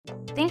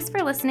Thanks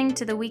for listening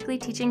to the weekly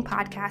teaching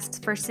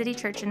podcasts for City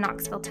Church in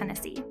Knoxville,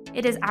 Tennessee.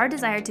 It is our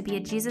desire to be a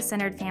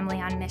Jesus-centered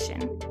family on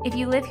mission. If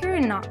you live here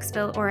in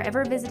Knoxville or are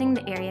ever visiting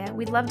the area,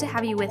 we'd love to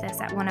have you with us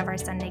at one of our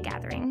Sunday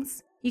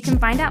gatherings. You can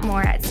find out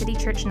more at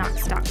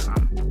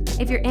citychurchknox.com.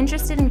 If you're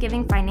interested in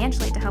giving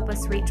financially to help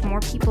us reach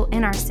more people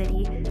in our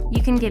city,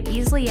 you can give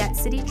easily at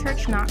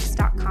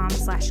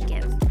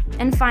citychurchknox.com/give.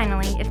 And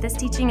finally, if this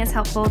teaching is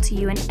helpful to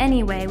you in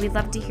any way, we'd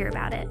love to hear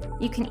about it.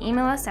 You can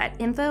email us at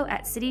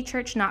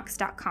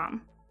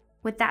info@citychurchknox.com.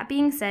 With that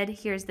being said,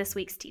 here's this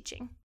week's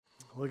teaching.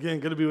 Well, again,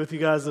 good to be with you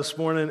guys this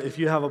morning. If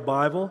you have a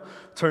Bible,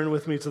 turn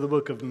with me to the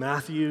book of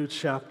Matthew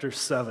chapter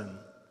 7.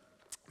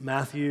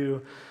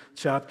 Matthew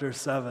chapter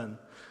 7.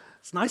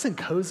 It's nice and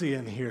cozy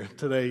in here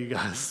today, you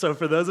guys. So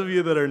for those of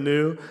you that are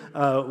new,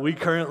 we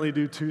currently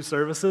do 2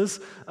 services,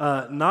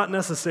 not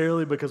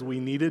necessarily because we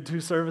needed 2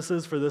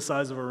 services for this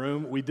size of a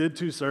room. We did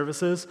 2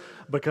 services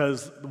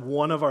because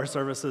one of our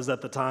services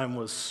at the time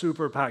was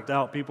super packed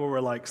out. People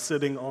were like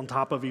sitting on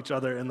top of each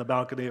other in the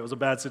balcony. It was a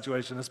bad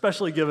situation,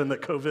 especially given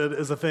that COVID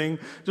is a thing.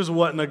 Just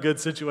wasn't a good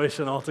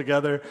situation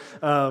altogether.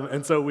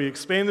 And so we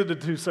expanded to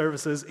 2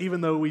 services,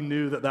 even though we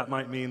knew that that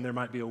might mean there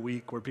might be a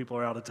week where people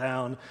are out of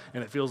town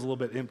and it feels a little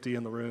bit empty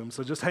in the room.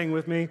 So just hang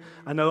with me.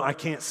 I know I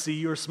can't see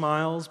your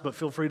smiles, but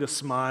feel free to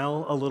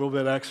smile a little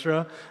bit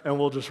extra, and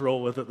we'll just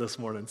roll with it this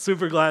morning.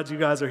 Super glad you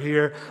guys are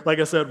here. Like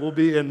I said, we'll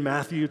be in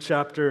Matthew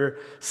chapter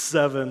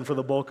 7 for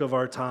the bulk of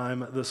our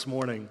time this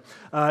morning.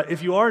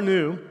 If you are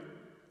new,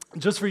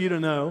 just for you to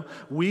know,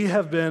 we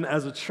have been,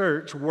 as a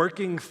church,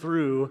 working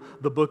through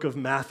the book of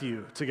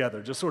Matthew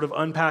together, just sort of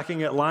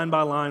unpacking it line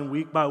by line,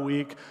 week by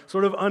week,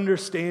 sort of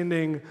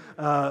understanding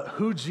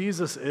who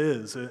Jesus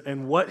is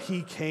and what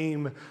he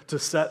came to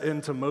set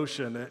into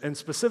motion, and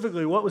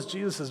specifically, what was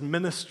Jesus'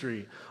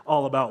 ministry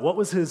all about? What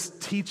was his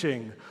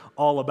teaching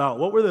all about?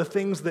 What were the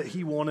things that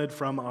he wanted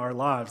from our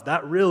lives?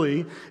 That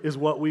really is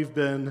what we've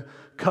been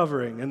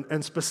covering.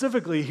 And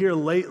specifically here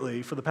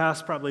lately, for the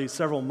past probably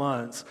several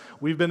months,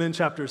 we've been in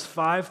chapters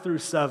 5 through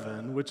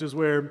 7, which is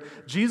where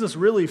Jesus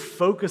really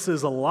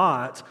focuses a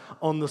lot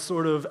on the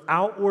sort of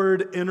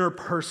outward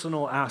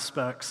interpersonal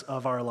aspects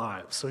of our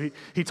lives. So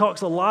he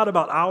talks a lot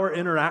about our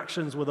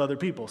interactions with other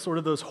people, sort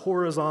of those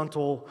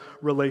horizontal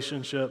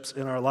relationships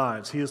in our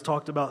lives. He has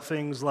talked about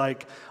things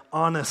like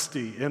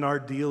honesty in our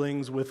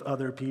dealings with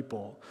other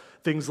people,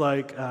 things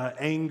like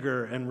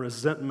anger and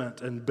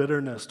resentment and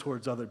bitterness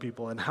towards other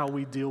people and how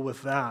we deal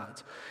with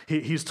that.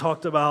 He's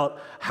talked about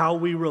how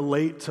we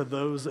relate to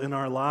those in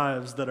our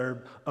lives that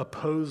are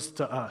opposed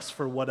to us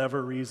for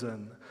whatever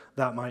reason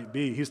that might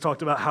be. He's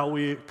talked about how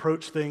we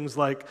approach things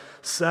like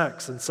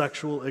sex and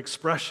sexual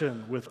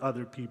expression with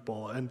other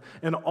people and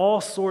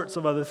all sorts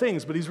of other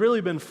things. But he's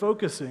really been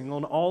focusing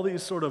on all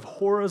these sort of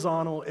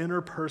horizontal,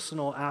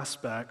 interpersonal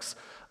aspects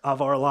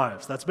of our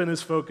lives. That's been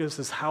his focus,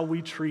 is how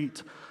we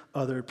treat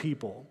other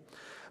people.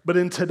 But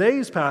in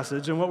today's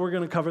passage, and what we're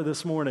going to cover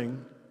this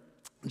morning,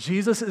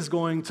 Jesus is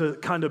going to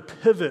kind of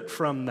pivot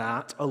from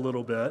that a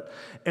little bit,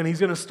 and he's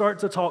going to start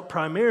to talk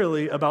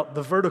primarily about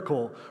the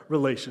vertical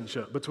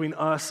relationship between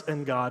us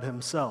and God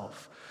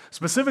himself.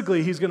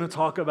 Specifically, he's going to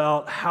talk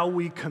about how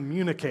we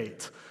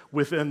communicate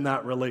within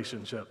that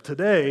relationship.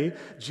 Today,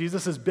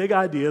 Jesus' big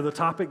idea, the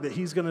topic that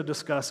he's going to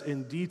discuss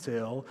in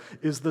detail,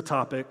 is the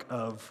topic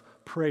of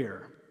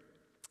prayer.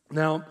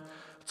 Now,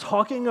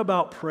 talking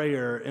about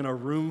prayer in a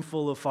room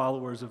full of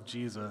followers of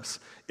Jesus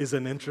is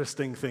an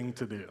interesting thing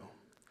to do.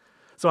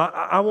 So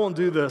I won't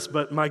do this,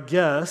 but my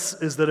guess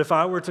is that if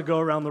I were to go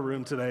around the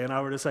room today and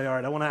I were to say, all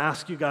right, I want to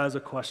ask you guys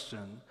a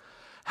question.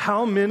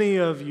 How many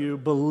of you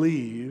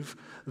believe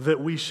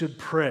that we should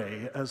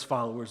pray as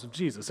followers of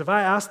Jesus? If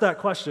I asked that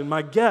question,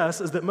 my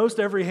guess is that most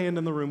every hand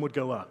in the room would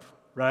go up,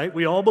 right?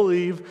 We all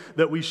believe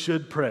that we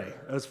should pray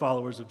as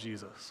followers of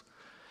Jesus.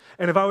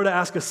 And if I were to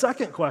ask a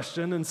second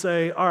question and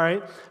say, all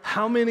right,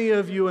 how many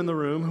of you in the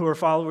room who are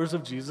followers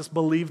of Jesus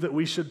believe that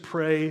we should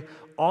pray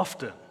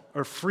often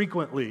or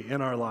frequently in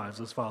our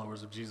lives as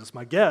followers of Jesus?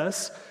 My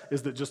guess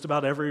is that just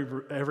about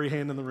every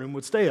hand in the room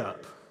would stay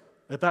up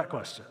at that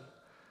question.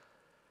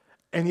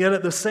 And yet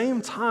at the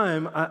same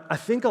time, I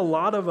think a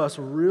lot of us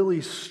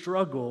really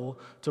struggle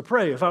to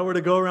pray. If I were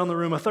to go around the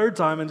room a third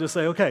time and just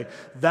say, okay,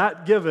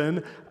 that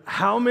given,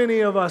 how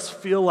many of us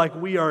feel like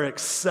we are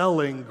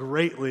excelling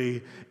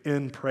greatly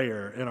in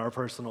prayer in our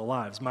personal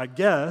lives? My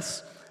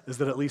guess is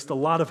that at least a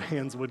lot of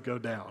hands would go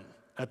down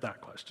at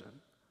that question.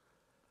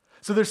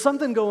 So there's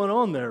something going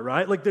on there,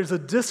 right? Like there's a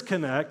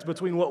disconnect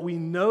between what we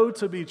know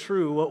to be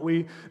true, what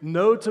we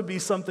know to be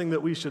something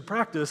that we should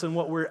practice, and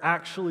what we're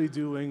actually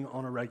doing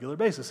on a regular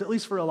basis, at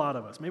least for a lot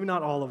of us. Maybe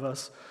not all of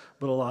us,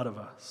 but a lot of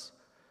us.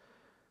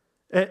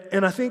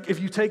 And I think if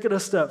you take it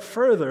a step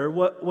further,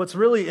 what's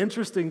really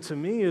interesting to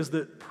me is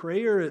that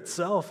prayer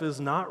itself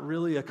is not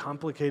really a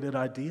complicated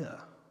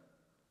idea.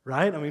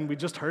 Right? I mean, we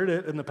just heard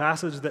it in the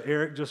passage that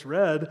Eric just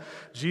read.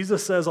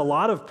 Jesus says a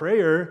lot of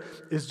prayer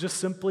is just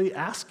simply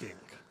asking.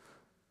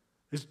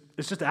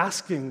 It's just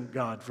asking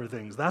God for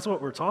things. That's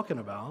what we're talking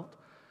about.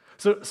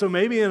 So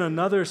maybe in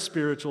another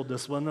spiritual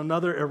discipline,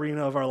 another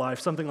arena of our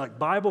life, something like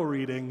Bible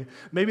reading,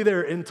 maybe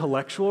there are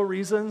intellectual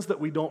reasons that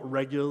we don't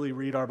regularly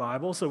read our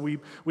Bible. So we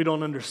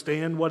don't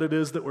understand what it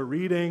is that we're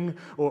reading,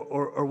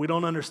 or we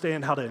don't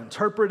understand how to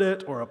interpret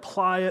it or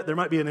apply it. There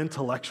might be an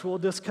intellectual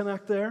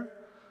disconnect there.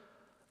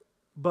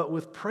 But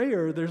with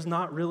prayer, there's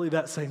not really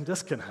that same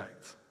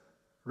disconnect.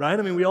 Right?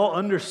 I mean, we all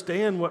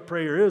understand what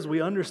prayer is.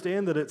 We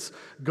understand that it's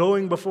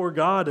going before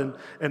God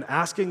and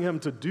asking Him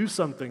to do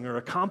something or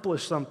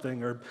accomplish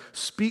something or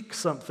speak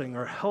something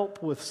or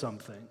help with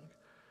something.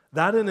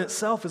 That in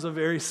itself is a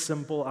very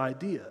simple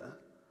idea.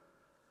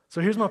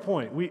 So here's my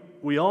point.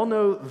 We all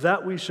know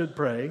that we should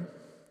pray.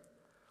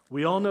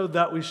 We all know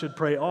that we should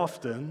pray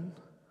often.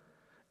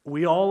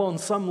 We all on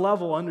some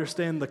level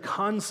understand the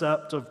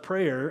concept of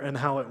prayer and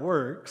how it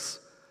works.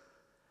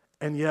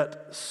 And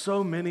yet,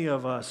 so many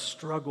of us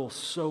struggle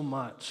so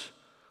much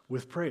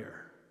with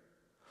prayer.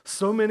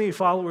 So many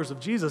followers of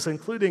Jesus,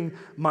 including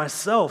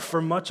myself,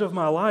 for much of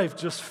my life,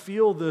 just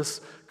feel this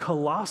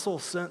colossal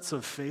sense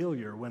of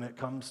failure when it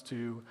comes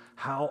to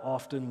how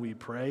often we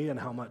pray and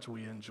how much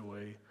we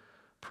enjoy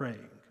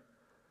praying.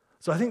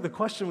 So I think the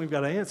question we've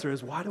got to answer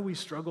is, why do we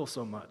struggle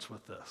so much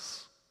with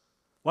this?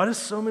 Why do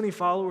so many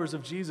followers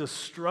of Jesus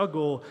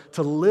struggle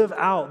to live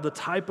out the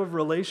type of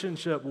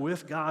relationship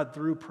with God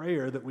through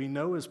prayer that we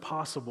know is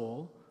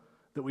possible,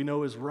 that we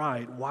know is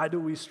right? Why do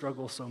we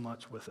struggle so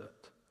much with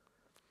it?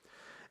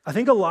 I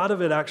think a lot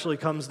of it actually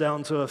comes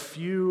down to a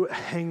few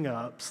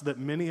hang-ups that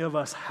many of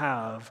us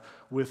have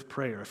with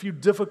prayer, a few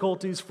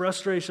difficulties,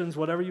 frustrations,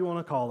 whatever you want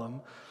to call them.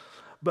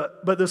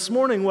 But this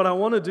morning, what I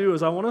want to do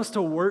is I want us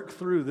to work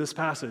through this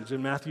passage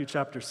in Matthew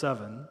chapter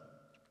 7.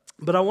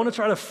 But I want to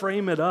try to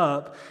frame it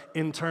up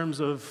in terms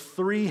of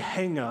 3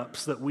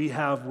 hang-ups that we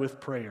have with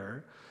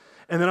prayer.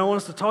 And then I want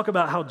us to talk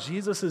about how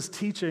Jesus'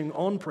 teaching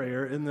on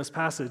prayer in this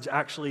passage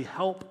actually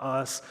help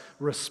us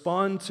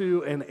respond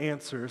to and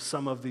answer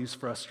some of these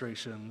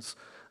frustrations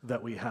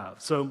that we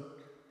have. So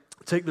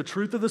take the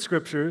truth of the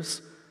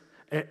Scriptures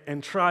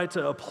and try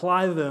to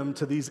apply them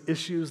to these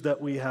issues that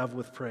we have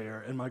with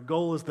prayer. And my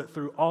goal is that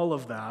through all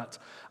of that,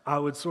 I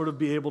would sort of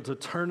be able to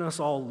turn us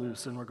all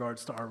loose in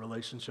regards to our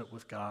relationship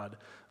with God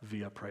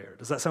via prayer.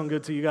 Does that sound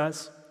good to you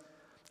guys?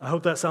 I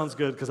hope that sounds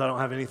good because I don't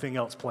have anything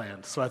else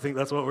planned. So I think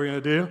that's what we're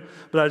going to do.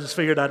 But I just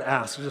figured I'd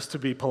ask just to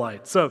be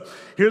polite. So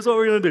here's what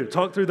we're going to do.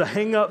 Talk through the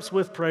hang-ups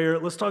with prayer.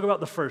 Let's talk about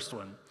the first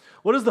one.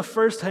 What is the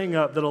first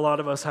hang-up that a lot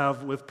of us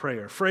have with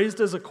prayer? Phrased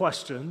as a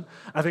question,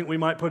 I think we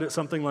might put it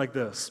something like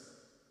this.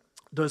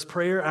 Does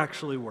prayer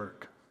actually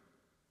work?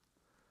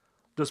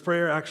 Does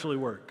prayer actually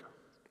work?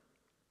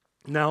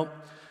 Now,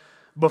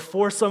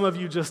 before some of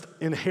you just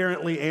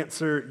inherently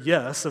answer,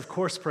 yes, of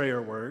course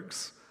prayer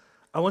works,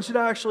 I want you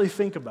to actually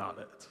think about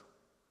it.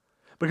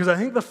 Because I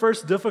think the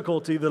first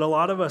difficulty that a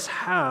lot of us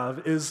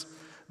have is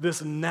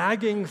this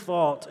nagging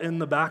thought in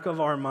the back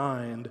of our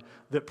mind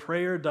that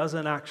prayer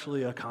doesn't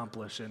actually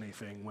accomplish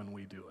anything when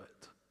we do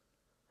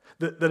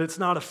it. That it's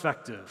not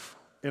effective,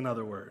 in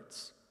other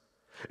words.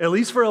 At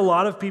least for a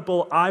lot of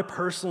people I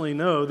personally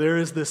know, there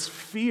is this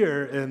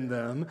fear in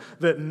them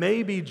that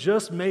maybe,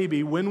 just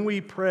maybe, when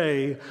we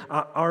pray,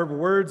 our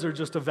words are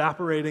just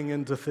evaporating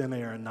into thin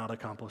air and not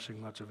accomplishing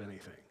much of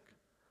anything.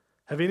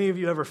 Have any of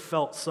you ever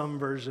felt some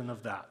version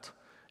of that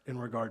in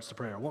regards to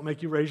prayer? I won't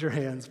make you raise your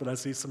hands, but I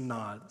see some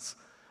nods.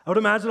 I would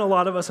imagine a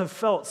lot of us have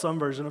felt some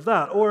version of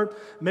that. Or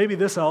maybe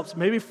this helps.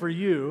 Maybe for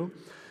you,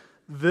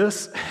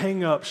 this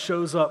hang-up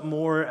shows up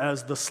more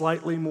as the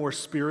slightly more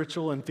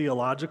spiritual and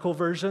theological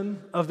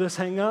version of this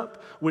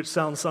hang-up, which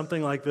sounds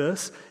something like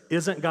this.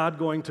 Isn't God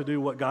going to do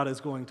what God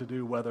is going to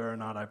do whether or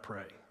not I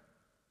pray?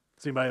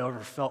 Has anybody ever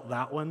felt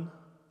that one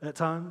at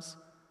times?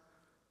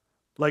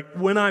 Like,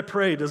 when I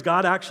pray, does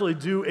God actually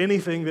do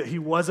anything that He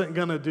wasn't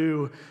going to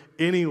do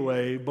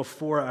anyway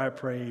before I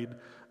prayed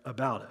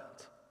about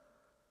it?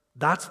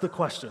 That's the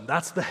question.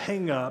 That's the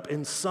hang-up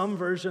in some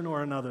version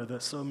or another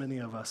that so many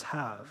of us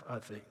have, I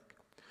think.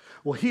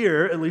 Well,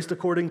 here, at least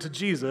according to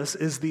Jesus,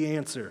 is the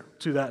answer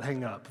to that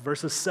hang-up.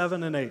 Verses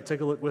 7 and 8.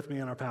 Take a look with me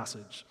in our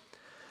passage.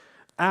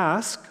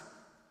 Ask,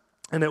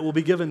 and it will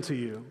be given to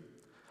you.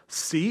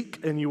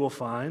 Seek, and you will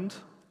find.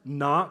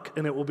 Knock,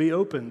 and it will be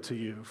opened to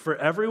you. For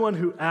everyone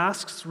who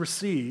asks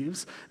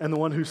receives, and the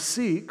one who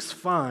seeks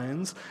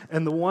finds,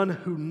 and the one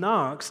who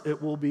knocks,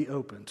 it will be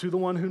open. To the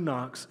one who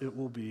knocks, it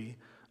will be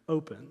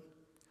open.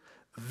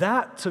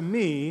 That, to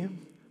me,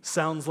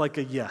 sounds like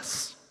a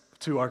yes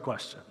to our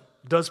question.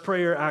 Does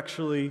prayer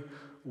actually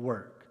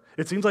work?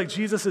 It seems like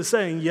Jesus is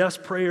saying, yes,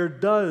 prayer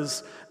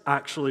does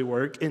actually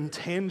work in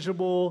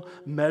tangible,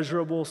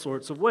 measurable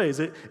sorts of ways.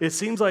 It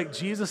seems like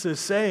Jesus is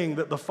saying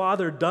that the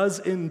Father does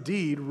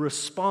indeed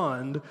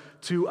respond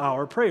to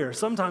our prayer,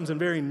 sometimes in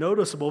very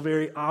noticeable,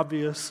 very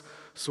obvious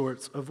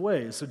sorts of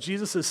ways. So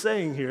Jesus is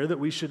saying here that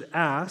we should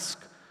ask,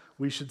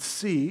 we should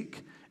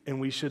seek, and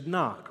we should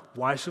knock.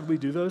 Why should we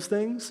do those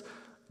things?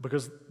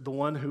 Because the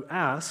one who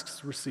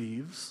asks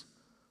receives,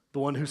 the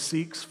one who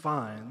seeks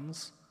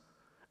finds,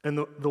 and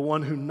the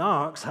one who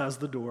knocks has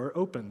the door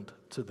opened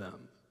to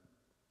them.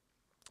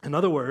 In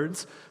other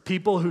words,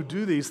 people who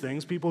do these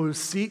things, people who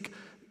seek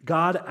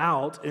God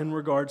out in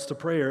regards to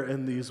prayer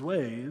in these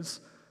ways,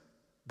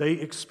 they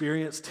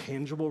experience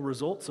tangible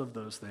results of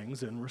those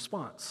things in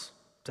response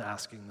to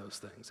asking those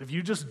things. If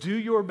you just do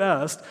your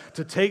best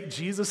to take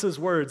Jesus'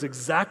 words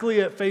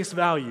exactly at face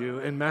value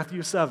in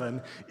Matthew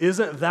 7,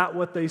 isn't that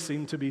what they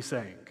seem to be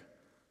saying?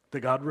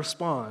 That God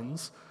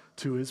responds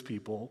to his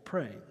people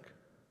praying.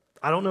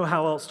 I don't know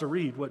how else to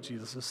read what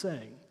Jesus is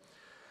saying.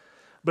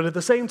 But at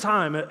the same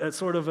time, at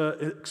sort of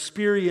an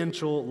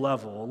experiential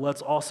level,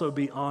 let's also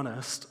be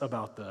honest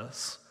about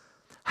this.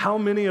 How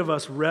many of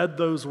us read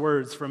those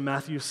words from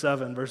Matthew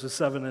 7, verses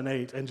 7 and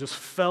 8, and just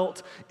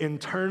felt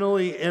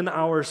internally in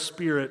our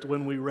spirit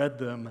when we read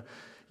them,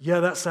 yeah,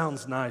 that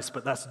sounds nice,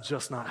 but that's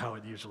just not how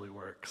it usually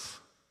works.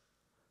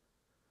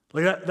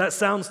 Like that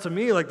sounds to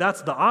me like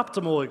that's the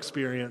optimal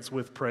experience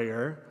with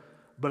prayer,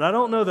 but I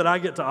don't know that I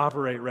get to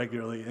operate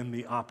regularly in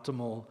the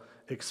optimal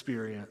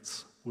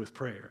experience with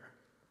prayer.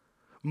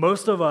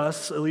 Most of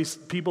us, at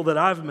least people that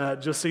I've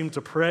met, just seem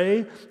to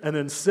pray and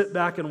then sit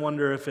back and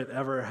wonder if it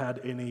ever had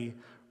any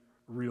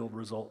real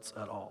results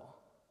at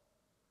all.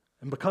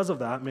 And because of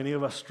that, many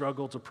of us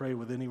struggle to pray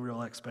with any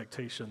real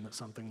expectation that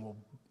something will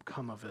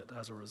come of it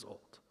as a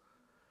result.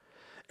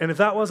 And if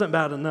that wasn't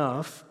bad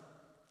enough,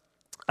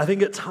 I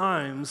think at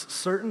times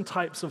certain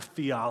types of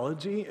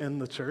theology in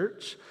the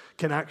church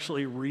can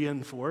actually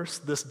reinforce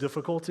this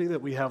difficulty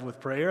that we have with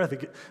prayer. I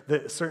think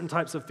that certain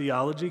types of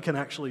theology can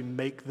actually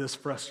make this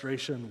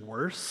frustration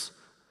worse.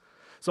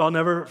 So I'll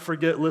never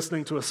forget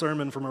listening to a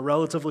sermon from a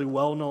relatively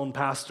well-known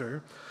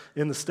pastor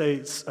in the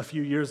States a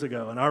few years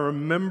ago. And I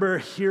remember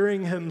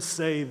hearing him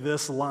say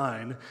this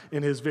line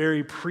in his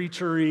very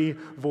preachery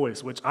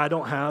voice, which I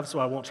don't have, so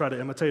I won't try to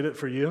imitate it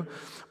for you.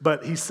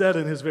 But he said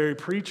in his very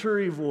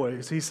preachery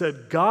voice, he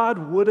said, God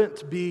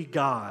wouldn't be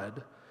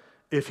God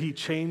if he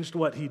changed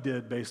what he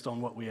did based on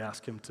what we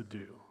ask him to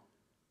do.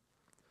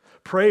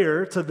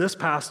 Prayer, to this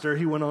pastor,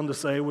 he went on to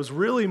say, was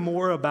really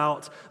more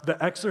about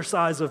the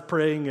exercise of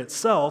praying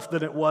itself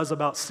than it was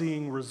about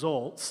seeing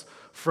results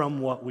from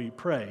what we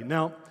pray.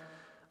 Now,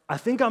 I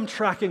think I'm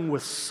tracking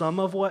with some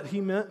of what he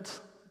meant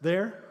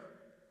there.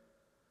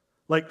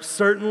 Like,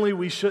 certainly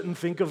we shouldn't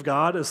think of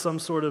God as some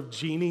sort of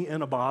genie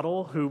in a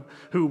bottle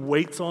who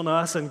waits on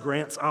us and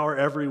grants our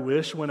every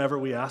wish whenever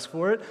we ask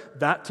for it.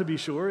 That, to be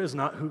sure, is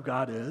not who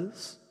God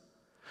is.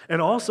 And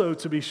also,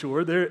 to be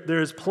sure,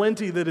 there is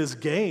plenty that is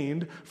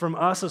gained from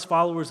us as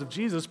followers of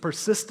Jesus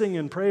persisting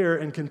in prayer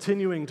and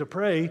continuing to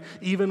pray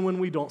even when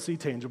we don't see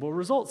tangible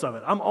results of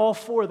it. I'm all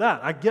for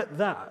that. I get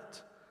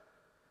that.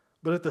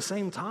 But at the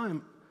same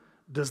time,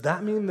 does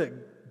that mean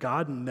that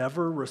God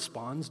never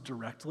responds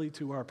directly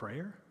to our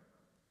prayer?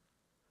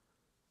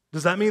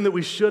 Does that mean that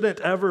we shouldn't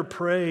ever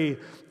pray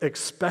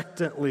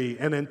expectantly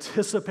and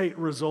anticipate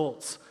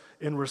results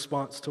in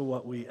response to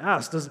what we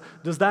ask?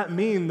 Does that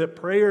mean that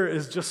prayer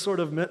is just sort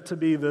of meant to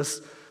be this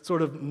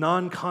sort of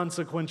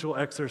non-consequential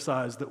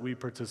exercise that we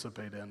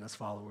participate in as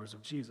followers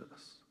of Jesus?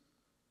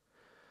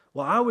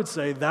 Well, I would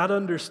say that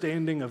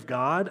understanding of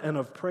God and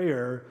of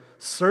prayer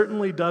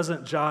certainly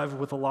doesn't jive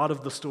with a lot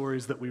of the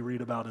stories that we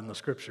read about in the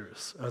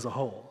scriptures as a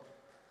whole.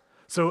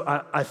 So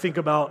I think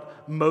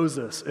about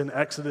Moses in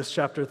Exodus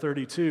chapter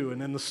 32,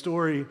 and in the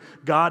story,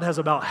 God has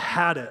about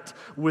had it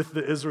with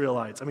the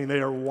Israelites. I mean,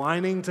 they are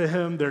whining to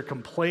him, they're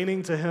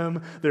complaining to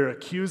him, they're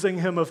accusing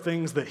him of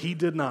things that he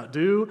did not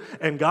do,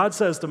 and God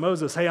says to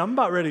Moses, hey, I'm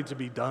about ready to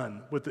be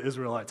done with the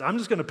Israelites. I'm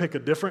just going to pick a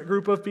different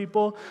group of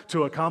people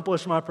to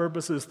accomplish my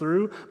purposes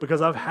through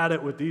because I've had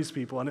it with these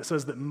people. And it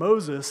says that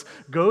Moses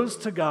goes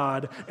to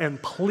God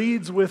and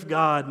pleads with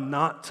God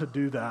not to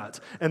do that.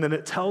 And then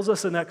it tells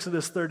us in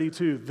Exodus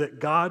 32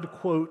 that God,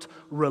 quote,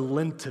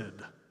 relented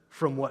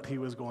from what he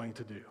was going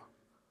to do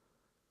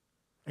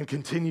and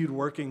continued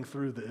working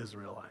through the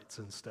Israelites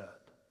instead.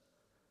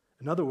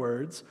 In other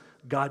words,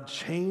 God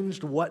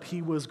changed what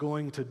he was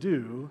going to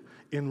do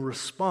in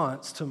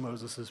response to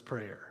Moses'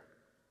 prayer.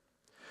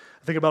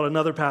 I think about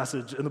another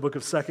passage in the book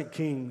of 2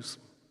 Kings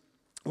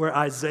where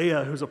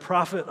Isaiah, who's a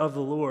prophet of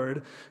the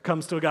Lord,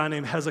 comes to a guy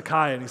named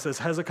Hezekiah, and he says,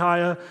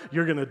 Hezekiah,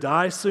 you're going to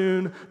die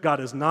soon. God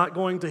is not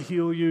going to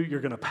heal you.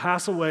 You're going to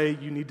pass away.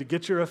 You need to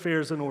get your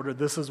affairs in order.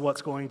 This is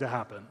what's going to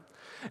happen.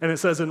 And it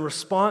says in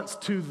response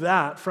to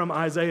that from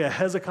Isaiah,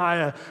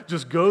 Hezekiah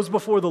just goes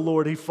before the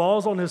Lord. He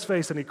falls on his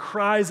face and he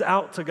cries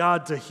out to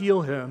God to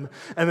heal him.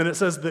 And then it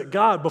says that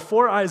God,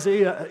 before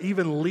Isaiah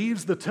even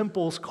leaves the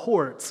temple's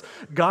courts,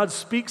 God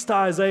speaks to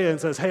Isaiah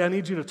and says, hey, I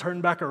need you to turn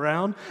back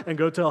around and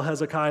go tell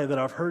Hezekiah that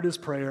I've heard his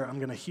prayer. I'm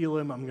going to heal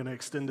him. I'm going to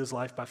extend his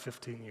life by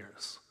 15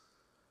 years.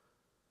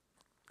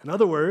 In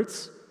other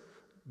words,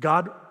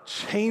 God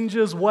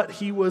changes what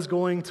he was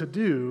going to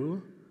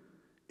do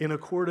in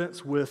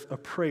accordance with a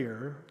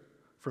prayer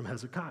from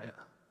Hezekiah.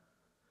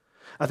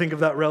 I think of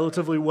that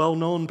relatively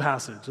well-known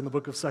passage in the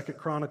book of 2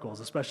 Chronicles,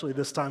 especially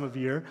this time of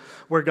year,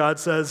 where God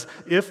says,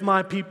 if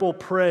my people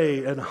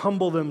pray and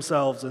humble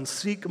themselves and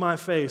seek my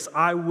face,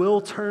 I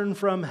will turn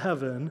from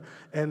heaven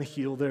and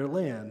heal their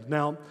land.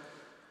 Now,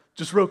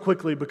 Just real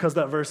quickly, because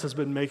that verse has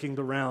been making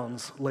the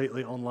rounds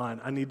lately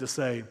online, I need to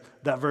say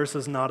that verse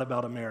is not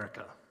about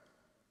America.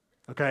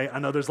 Okay, I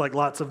know there's like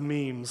lots of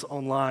memes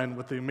online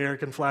with the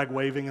American flag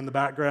waving in the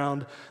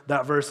background,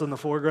 that verse in the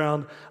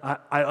foreground.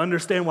 I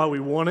understand why we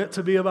want it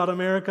to be about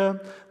America.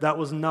 That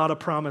was not a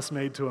promise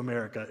made to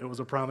America. It was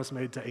a promise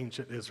made to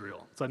ancient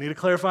Israel. So I need to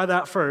clarify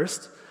that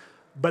first.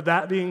 But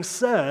that being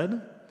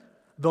said,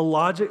 the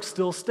logic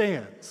still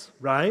stands,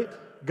 right?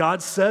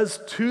 God says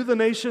to the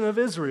nation of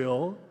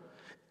Israel,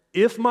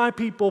 if my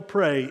people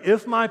pray,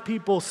 if my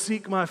people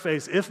seek my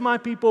face, if my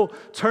people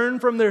turn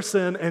from their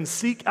sin and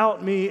seek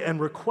out me and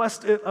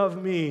request it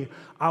of me,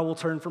 I will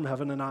turn from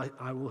heaven and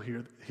I will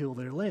heal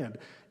their land.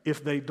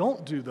 If they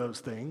don't do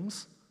those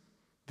things,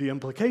 the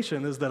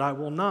implication is that I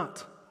will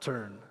not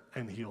turn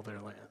and heal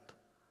their land.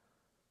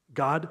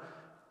 God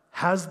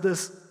has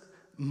this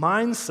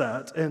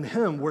mindset in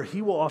him where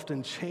he will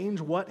often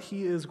change what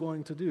he is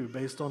going to do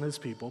based on his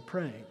people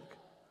praying.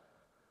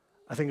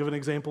 I think of an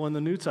example in the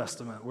New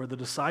Testament where the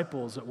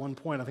disciples at one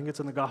point, I think it's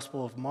in the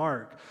Gospel of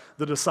Mark,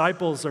 the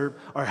disciples are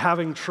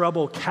having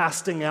trouble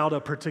casting out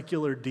a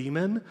particular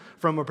demon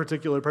from a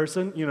particular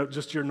person,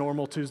 just your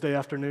normal Tuesday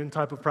afternoon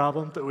type of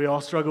problem that we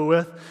all struggle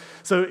with.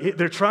 So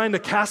they're trying to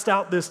cast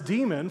out this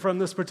demon from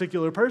this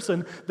particular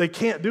person. They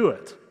can't do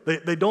it.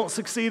 They don't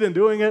succeed in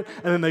doing it,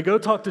 and then they go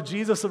talk to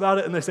Jesus about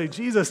it, and they say,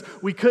 Jesus,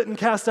 we couldn't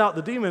cast out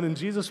the demon, and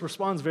Jesus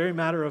responds very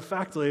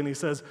matter-of-factly, and he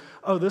says,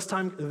 this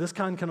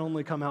kind can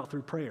only come out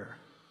through prayer.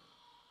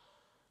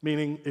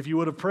 Meaning, if you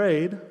would have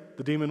prayed,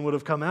 the demon would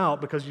have come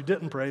out. Because you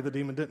didn't pray, the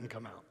demon didn't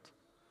come out.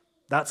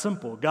 That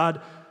simple.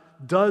 God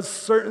does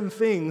certain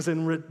things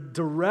in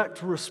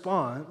direct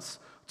response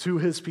to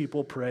his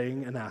people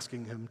praying and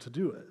asking him to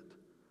do it.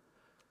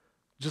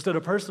 Just at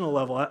a personal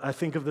level, I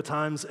think of the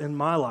times in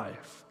my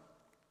life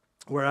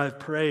where I've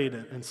prayed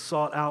and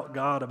sought out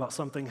God about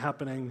something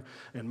happening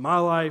in my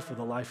life or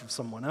the life of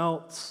someone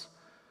else,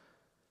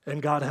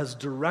 and God has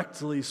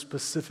directly,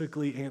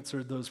 specifically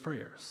answered those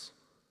prayers.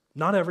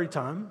 Not every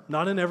time,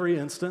 not in every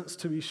instance,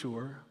 to be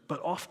sure,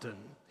 but often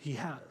he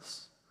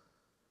has.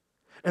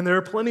 And there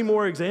are plenty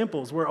more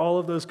examples where all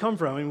of those come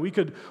from. I mean, we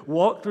could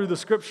walk through the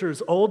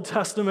scriptures, Old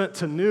Testament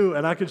to New,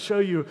 and I could show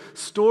you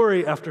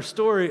story after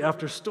story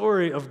after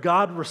story of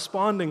God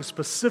responding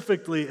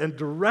specifically and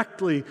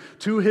directly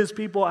to his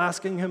people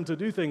asking him to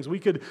do things. We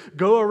could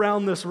go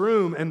around this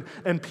room,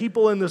 and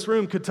people in this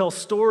room could tell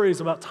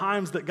stories about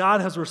times that God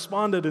has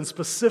responded in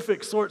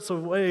specific sorts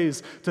of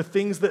ways to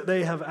things that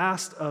they have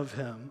asked of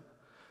him.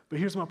 But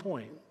here's my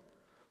point.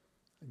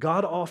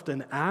 God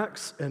often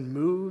acts and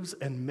moves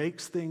and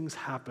makes things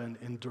happen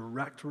in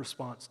direct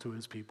response to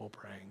his people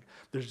praying.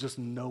 There's just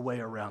no way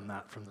around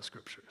that from the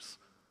scriptures.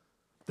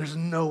 There's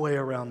no way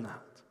around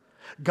that.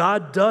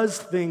 God does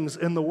things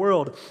in the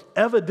world.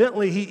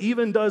 Evidently, he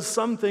even does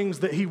some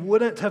things that he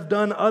wouldn't have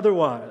done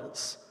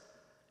otherwise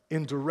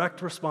in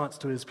direct response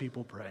to his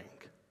people praying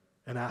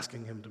and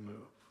asking him to move.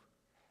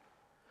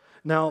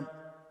 Now,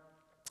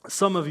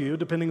 some of you,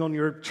 depending on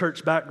your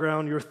church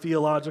background, your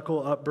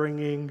theological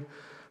upbringing,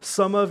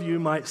 some of you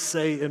might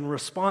say in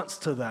response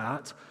to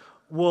that,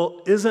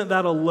 well, isn't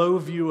that a low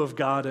view of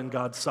God and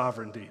God's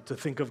sovereignty, to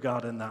think of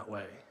God in that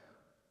way?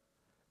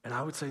 And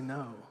I would say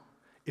no.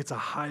 It's a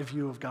high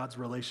view of God's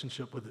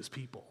relationship with his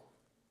people.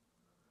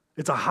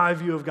 It's a high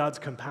view of God's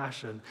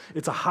compassion.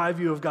 It's a high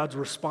view of God's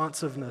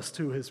responsiveness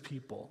to his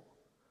people.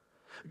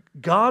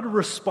 God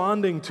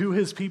responding to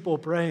his people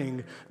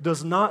praying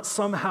does not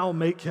somehow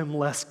make him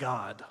less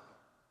God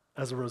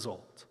as a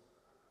result.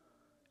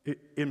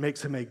 It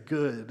makes him a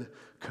good,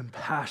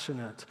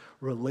 compassionate,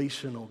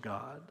 relational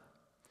God.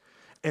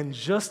 And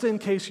just in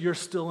case you're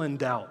still in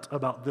doubt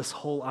about this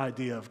whole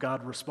idea of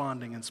God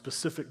responding in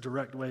specific,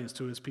 direct ways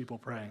to his people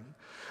praying,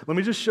 let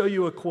me just show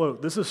you a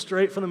quote. This is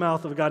straight from the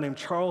mouth of a guy named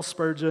Charles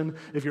Spurgeon.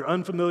 If you're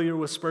unfamiliar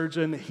with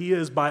Spurgeon, he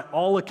is, by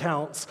all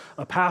accounts,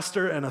 a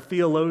pastor and a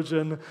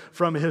theologian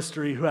from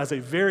history who has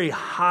a very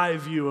high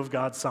view of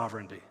God's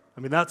sovereignty. I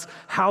mean, that's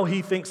how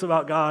he thinks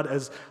about God,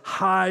 as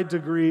high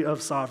degree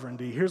of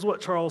sovereignty. Here's what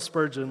Charles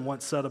Spurgeon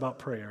once said about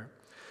prayer.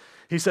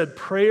 He said,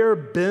 prayer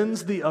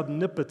bends the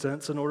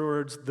omnipotence, in other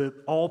words, the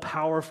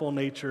all-powerful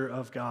nature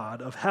of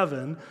God, of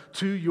heaven,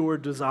 to your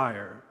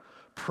desire.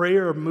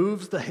 Prayer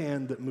moves the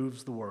hand that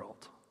moves the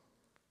world.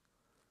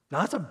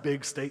 Now, that's a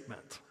big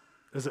statement,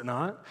 is it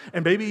not?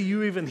 And maybe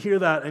you even hear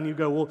that and you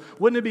go, well,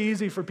 wouldn't it be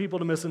easy for people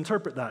to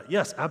misinterpret that?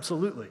 Yes,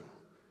 absolutely.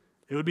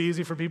 It would be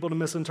easy for people to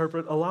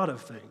misinterpret a lot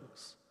of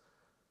things.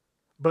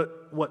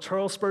 But what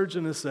Charles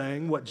Spurgeon is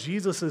saying, what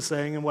Jesus is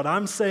saying, and what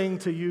I'm saying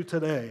to you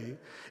today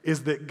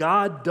is that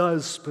God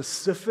does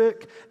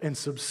specific and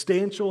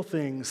substantial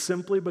things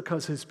simply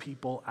because his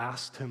people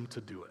asked him to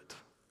do it.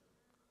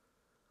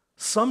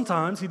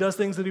 Sometimes he does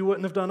things that he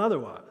wouldn't have done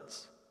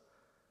otherwise.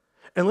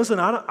 And listen,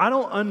 I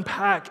don't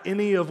unpack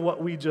any of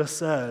what we just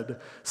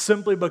said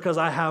simply because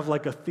I have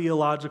like a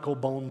theological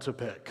bone to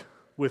pick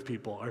with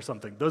people or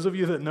something. Those of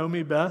you that know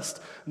me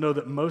best know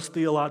that most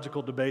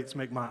theological debates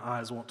make my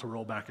eyes want to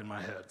roll back in my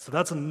head. So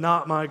that's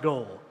not my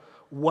goal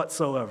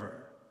whatsoever.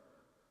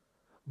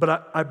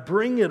 But I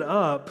bring it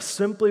up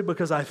simply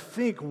because I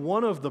think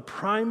one of the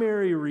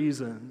primary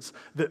reasons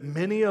that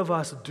many of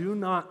us do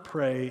not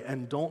pray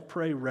and don't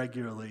pray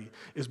regularly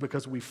is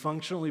because we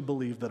functionally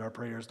believe that our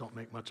prayers don't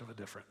make much of a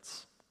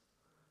difference.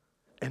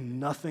 And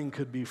nothing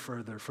could be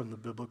further from the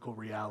biblical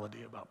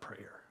reality about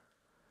prayer.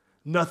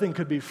 Nothing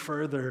could be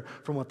further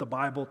from what the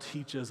Bible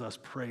teaches us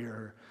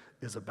prayer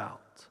is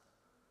about.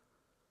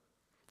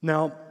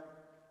 Now,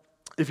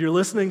 if you're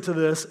listening to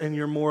this and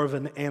you're more of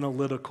an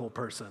analytical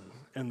person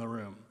in the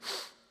room,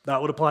 that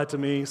would apply to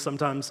me.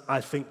 Sometimes I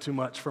think too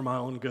much for my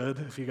own good,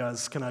 if you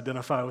guys can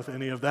identify with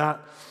any of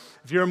that.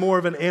 If you're more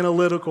of an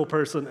analytical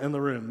person in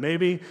the room,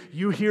 maybe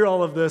you hear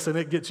all of this and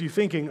it gets you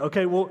thinking,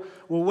 okay, well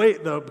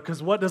wait though,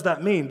 because what does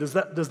that mean? Does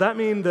that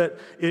mean that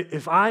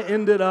if I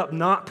ended up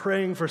not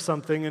praying for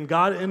something and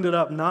God ended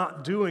up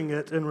not doing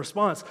it in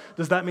response,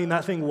 does that mean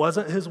that thing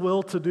wasn't his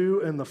will to do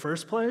in the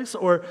first place?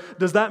 Or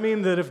does that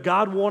mean that if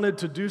God wanted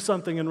to do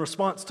something in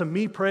response to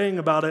me praying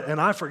about it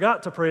and I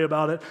forgot to pray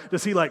about it,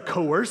 does he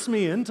coerce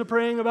me into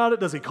praying about it?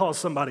 Does he cause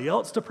somebody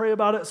else to pray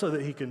about it so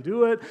that he can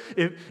do it?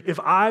 If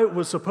I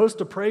was supposed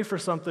to pray for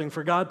something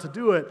for God to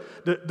do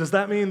it, does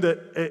that mean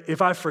that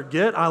if I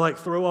forget, I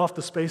throw off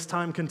the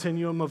space-time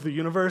continuum of the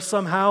universe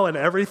somehow and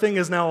everything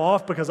is now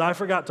off because I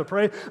forgot to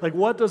pray?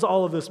 What does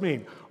all of this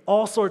mean?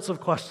 All sorts of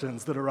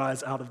questions that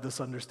arise out of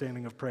this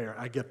understanding of prayer.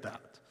 I get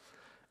that.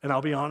 And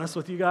I'll be honest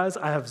with you guys,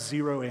 I have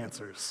zero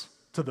answers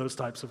to those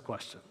types of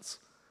questions.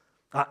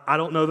 I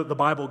don't know that the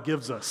Bible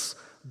gives us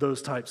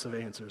those types of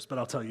answers, but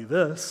I'll tell you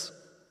this.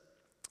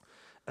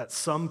 At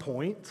some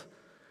point,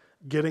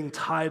 getting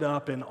tied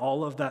up in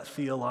all of that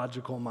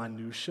theological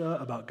minutia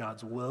about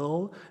God's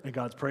will and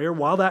God's prayer,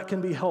 while that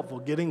can be helpful,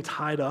 getting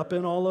tied up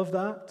in all of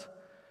that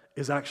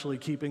is actually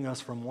keeping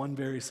us from one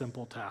very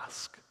simple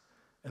task,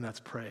 and that's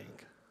praying.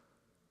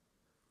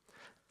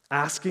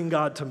 Asking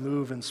God to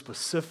move in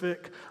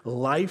specific,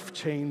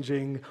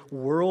 life-changing,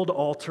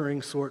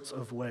 world-altering sorts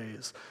of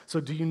ways.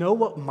 So do you know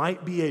what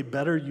might be a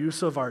better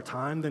use of our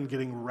time than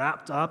getting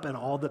wrapped up in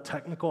all the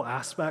technical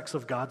aspects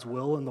of God's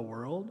will in the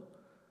world?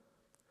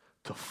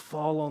 To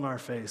fall on our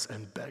face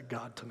and beg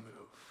God to move.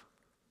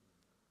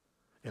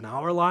 In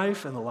our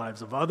life, in the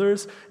lives of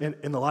others,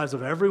 in the lives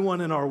of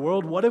everyone in our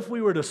world, what if we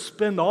were to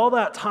spend all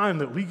that time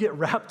that we get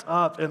wrapped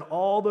up in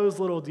all those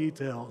little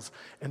details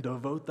and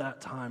devote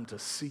that time to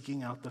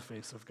seeking out the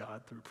face of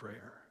God through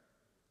prayer?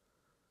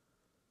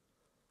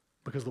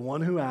 Because the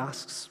one who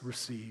asks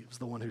receives,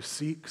 the one who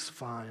seeks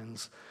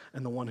finds,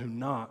 and the one who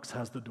knocks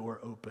has the door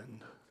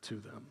opened to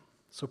them.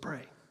 So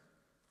pray.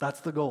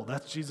 That's the goal.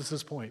 That's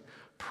Jesus' point.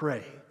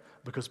 Pray.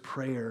 Because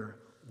prayer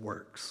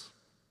works.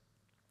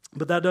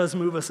 But that does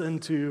move us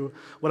into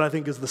what I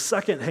think is the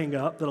second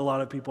hang-up that a lot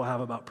of people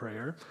have about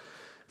prayer.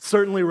 It's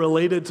certainly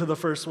related to the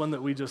first one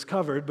that we just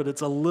covered, but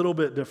it's a little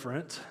bit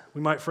different. We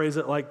might phrase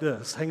it like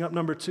this. Hang-up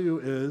number 2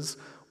 is,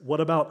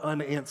 what about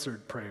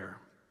unanswered prayer?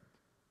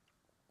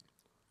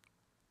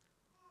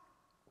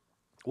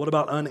 What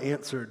about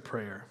unanswered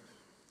prayer?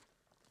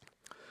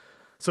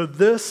 So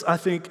this, I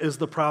think, is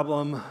the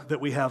problem that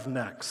we have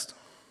next.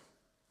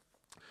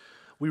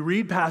 We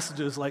read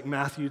passages like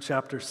Matthew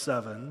chapter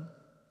 7,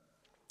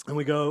 and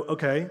we go,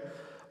 okay,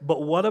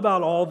 but what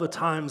about all the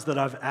times that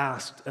I've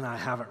asked and I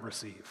haven't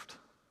received?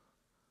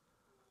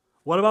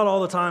 What about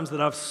all the times that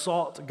I've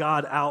sought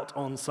God out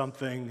on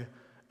something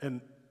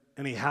and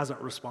he hasn't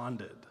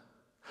responded?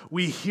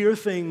 We hear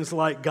things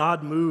like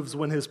God moves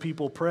when his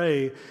people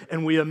pray,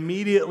 and we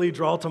immediately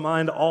draw to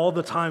mind all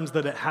the times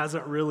that it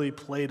hasn't really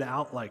played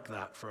out like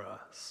that for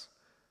us.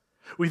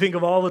 We think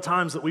of all the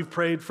times that we've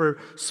prayed for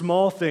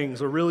small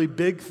things or really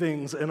big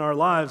things in our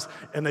lives,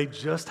 and they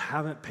just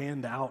haven't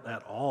panned out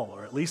at all,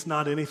 or at least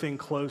not anything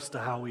close to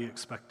how we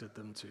expected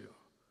them to.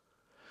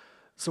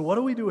 So what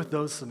do we do with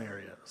those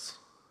scenarios?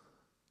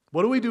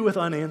 What do we do with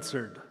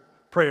unanswered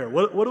prayer?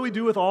 What do we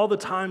do with all the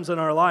times in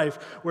our life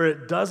where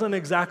it doesn't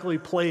exactly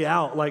play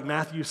out like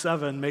Matthew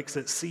 7 makes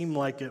it seem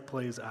like it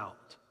plays out?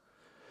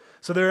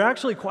 So there are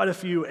actually quite a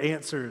few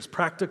answers,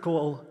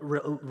 practical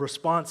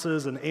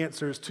responses and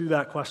answers to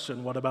that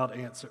question, what about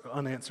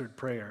unanswered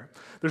prayer?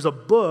 There's a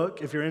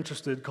book, if you're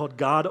interested, called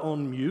God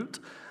on Mute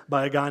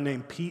by a guy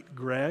named Pete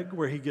Greig,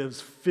 where he gives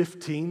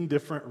 15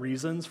 different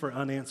reasons for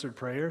unanswered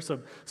prayer.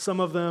 So some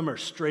of them are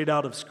straight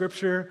out of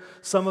Scripture.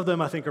 Some of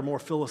them I think are more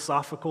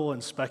philosophical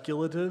and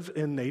speculative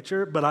in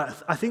nature, but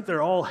I think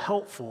they're all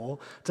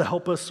helpful to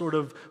help us sort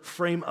of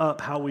frame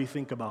up how we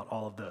think about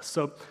all of this.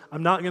 So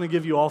I'm not going to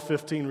give you all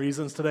 15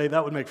 reasons today.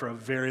 That would make for a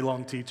very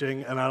long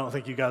teaching, and I don't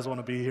think you guys want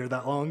to be here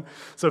that long.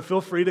 So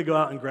feel free to go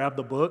out and grab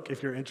the book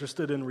if you're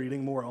interested in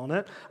reading more on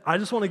it. I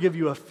just want to give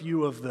you a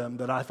few of them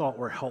that I thought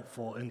were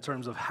helpful in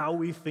terms of how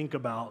we think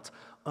about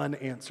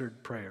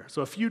unanswered prayer.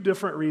 So a few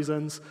different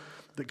reasons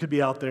that could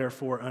be out there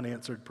for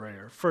unanswered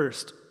prayer.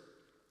 First,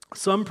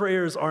 some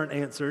prayers aren't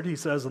answered, he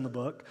says in the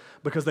book,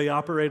 because they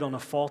operate on a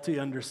faulty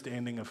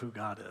understanding of who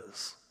God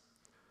is.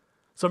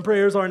 Some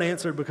prayers aren't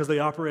answered because they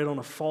operate on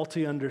a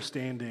faulty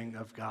understanding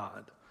of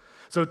God.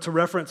 So to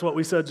reference what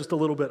we said just a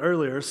little bit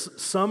earlier,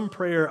 some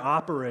prayer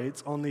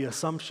operates on the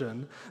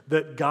assumption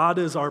that God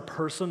is our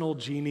personal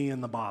genie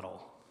in the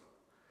bottle.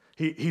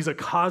 He's a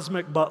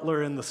cosmic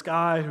butler in the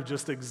sky who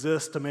just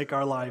exists to make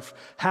our life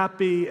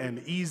happy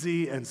and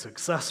easy and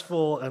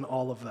successful and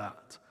all of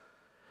that.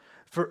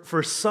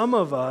 For some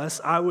of us,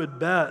 I would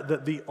bet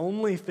that the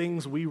only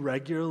things we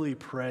regularly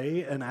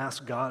pray and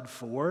ask God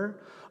for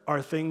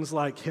are things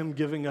like Him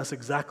giving us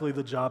exactly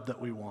the job that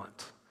we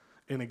want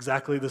in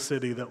exactly the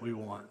city that we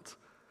want.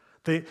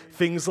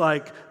 Things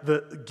like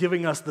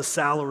giving us the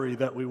salary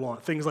that we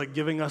want. Things like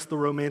giving us the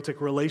romantic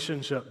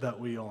relationship that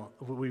we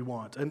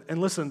want.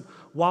 And listen,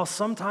 while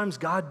sometimes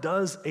God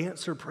does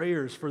answer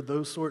prayers for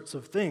those sorts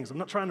of things, I'm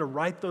not trying to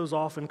write those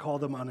off and call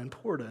them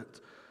unimportant.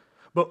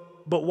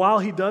 But while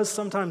He does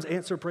sometimes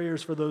answer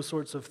prayers for those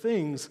sorts of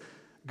things,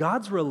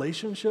 God's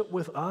relationship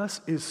with us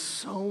is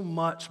so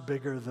much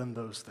bigger than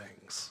those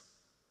things.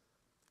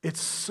 It's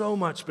so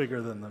much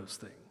bigger than those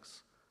things.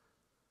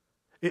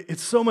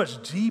 It's so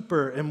much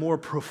deeper and more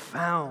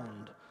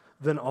profound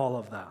than all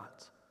of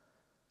that.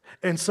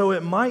 And so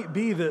it might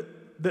be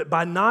that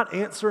by not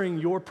answering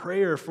your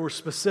prayer for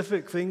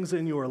specific things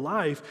in your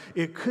life,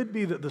 it could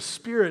be that the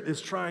Spirit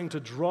is trying to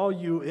draw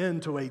you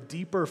into a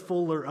deeper,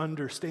 fuller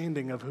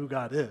understanding of who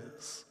God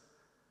is.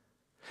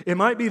 It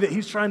might be that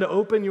He's trying to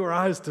open your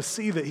eyes to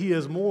see that He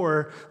is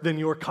more than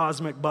your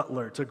cosmic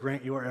butler to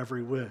grant your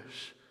every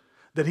wish.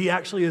 That He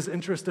actually is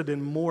interested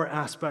in more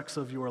aspects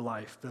of your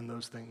life than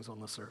those things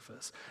on the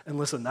surface. And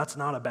listen, that's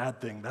not a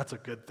bad thing. That's a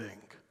good thing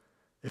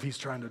if He's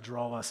trying to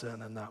draw us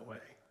in that way.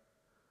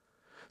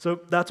 So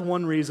that's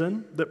one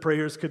reason that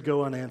prayers could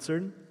go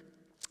unanswered.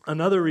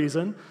 Another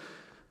reason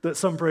that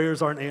some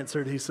prayers aren't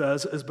answered, he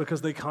says, is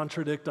because they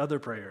contradict other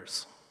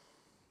prayers.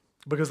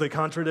 Because they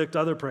contradict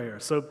other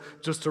prayers. So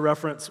just to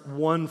reference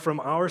one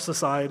from our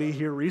society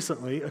here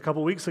recently, a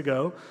couple weeks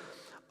ago,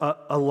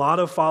 a lot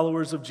of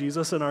followers of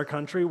Jesus in our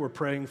country were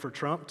praying for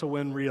Trump to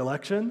win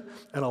re-election,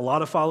 and a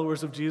lot of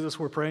followers of Jesus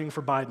were praying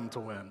for Biden to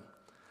win.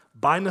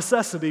 By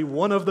necessity,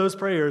 one of those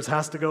prayers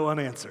has to go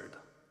unanswered,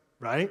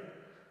 right?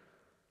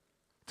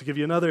 To give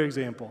you another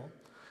example,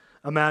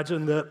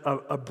 imagine that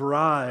a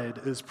bride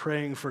is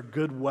praying for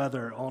good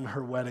weather on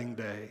her wedding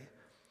day,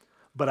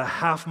 but a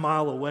half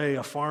mile away,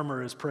 a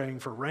farmer is praying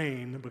for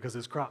rain because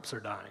his crops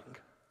are dying.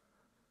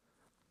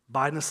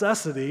 By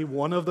necessity,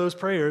 one of those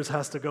prayers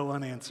has to go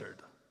unanswered.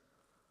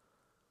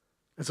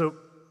 And so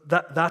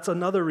that's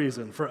another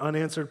reason for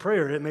unanswered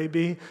prayer. It may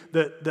be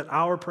that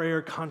our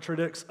prayer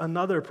contradicts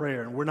another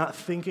prayer, and we're not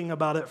thinking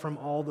about it from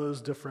all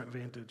those different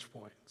vantage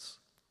points.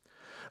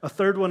 A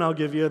third one I'll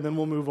give you, and then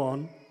we'll move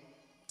on.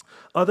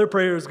 Other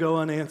prayers go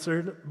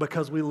unanswered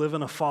because we live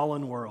in a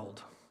fallen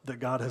world that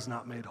God has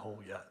not made whole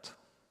yet.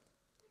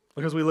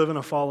 Because we live in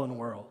a fallen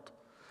world.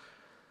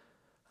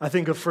 I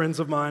think of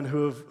friends of mine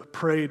who have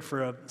prayed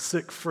for a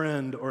sick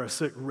friend or a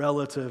sick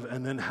relative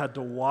and then had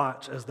to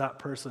watch as that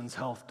person's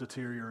health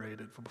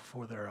deteriorated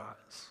before their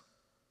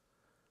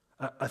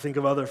eyes. I think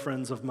of other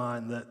friends of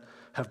mine that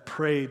have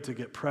prayed to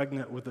get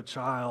pregnant with a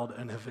child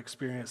and have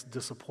experienced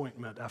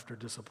disappointment after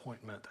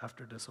disappointment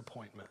after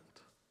disappointment.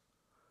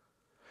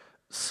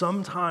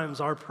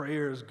 Sometimes our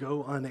prayers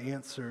go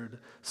unanswered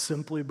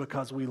simply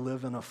because we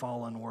live in a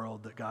fallen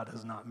world that God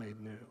has not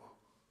made new.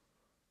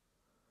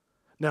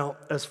 Now,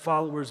 as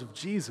followers of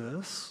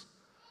Jesus,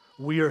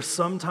 we are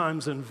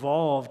sometimes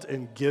involved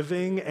in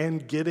giving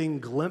and getting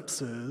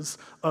glimpses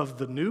of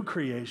the new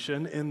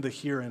creation in the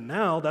here and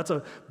now. That's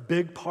a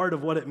big part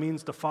of what it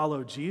means to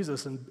follow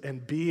Jesus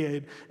and be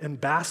an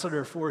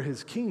ambassador for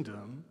His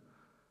kingdom.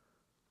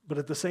 But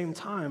at the same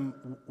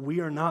time, we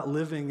are not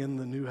living in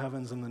the new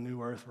heavens and the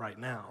new earth right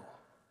now.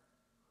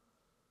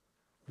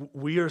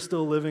 We are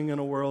still living in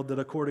a world that,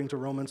 according to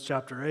Romans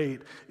chapter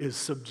 8, is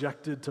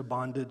subjected to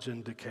bondage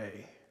and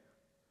decay.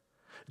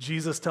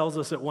 Jesus tells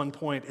us at one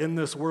point, in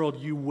this world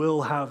you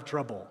will have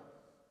trouble.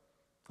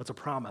 That's a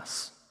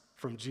promise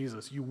from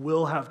Jesus. You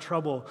will have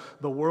trouble.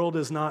 The world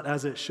is not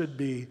as it should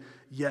be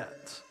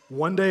yet.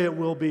 One day it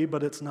will be,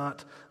 but it's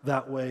not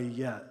that way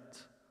yet.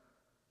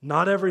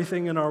 Not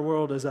everything in our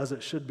world is as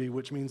it should be,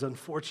 which means,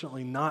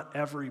 unfortunately, not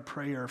every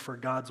prayer for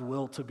God's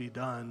will to be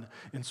done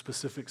in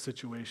specific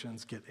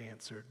situations get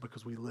answered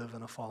because we live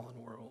in a fallen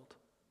world.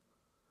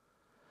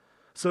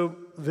 So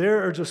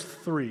there are just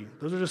three.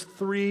 Those are just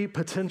three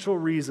potential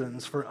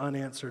reasons for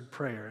unanswered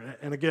prayer.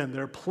 And again,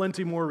 there are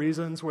plenty more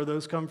reasons where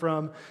those come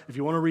from. If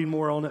you want to read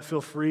more on it,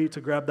 feel free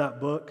to grab that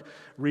book,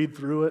 read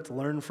through it,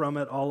 learn from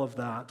it, all of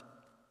that.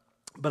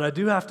 But I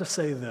do have to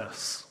say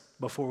this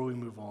before we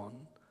move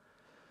on.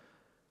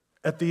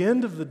 At the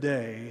end of the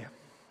day,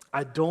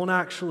 I don't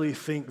actually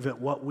think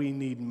that what we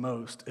need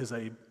most is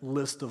a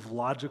list of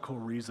logical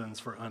reasons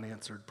for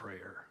unanswered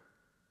prayer.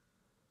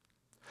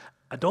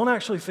 I don't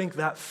actually think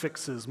that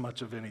fixes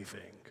much of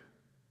anything.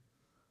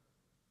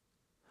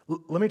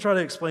 Let me try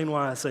to explain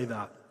why I say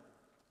that.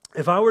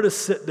 If I were to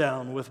sit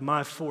down with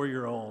my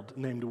 4-year-old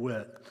named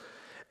Whit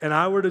and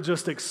I were to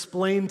just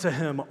explain to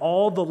him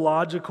all the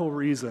logical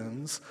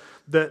reasons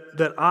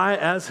that I,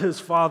 as his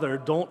father,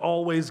 don't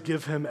always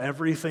give him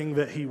everything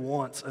that he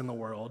wants in the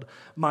world,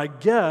 my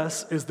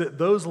guess is that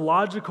those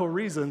logical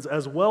reasons,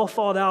 as well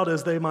thought out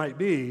as they might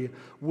be,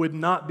 would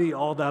not be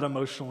all that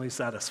emotionally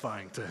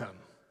satisfying to him,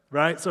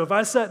 right? So if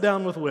I sat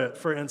down with Whit,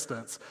 for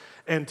instance,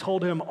 and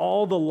told him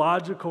all the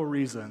logical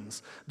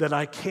reasons that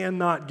I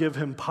cannot give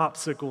him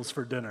popsicles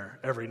for dinner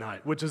every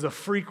night, which is a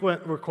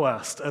frequent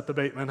request at the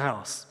Bateman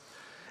house.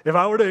 If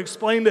I were to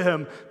explain to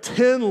him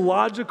 10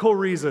 logical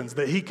reasons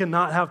that he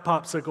cannot have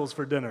popsicles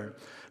for dinner,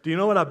 do you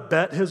know what I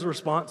bet his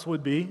response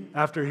would be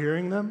after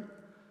hearing them?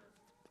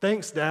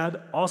 Thanks,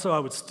 Dad. Also, I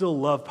would still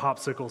love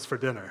popsicles for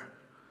dinner.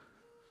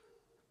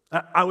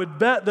 I would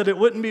bet that it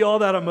wouldn't be all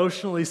that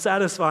emotionally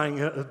satisfying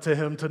to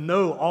him to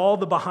know all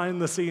the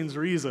behind-the-scenes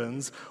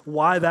reasons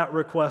why that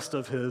request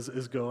of his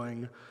is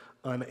going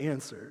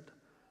unanswered.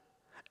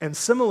 And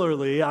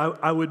similarly,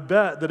 I would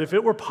bet that if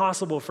it were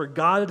possible for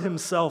God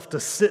himself to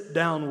sit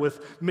down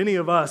with many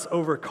of us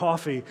over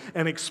coffee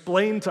and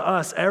explain to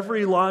us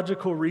every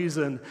logical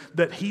reason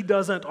that he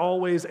doesn't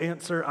always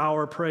answer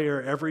our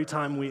prayer every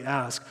time we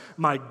ask,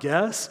 my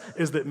guess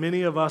is that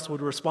many of us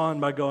would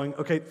respond by going,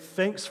 okay,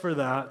 thanks for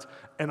that,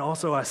 and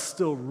also I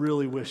still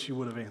really wish you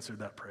would have answered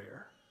that prayer.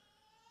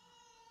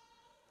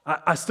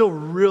 I still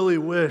really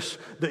wish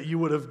that you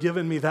would have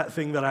given me that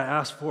thing that I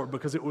asked for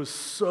because it was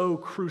so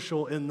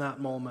crucial in that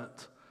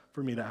moment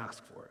for me to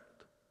ask for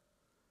it.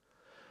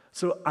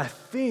 So I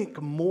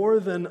think more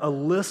than a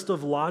list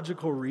of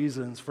logical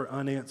reasons for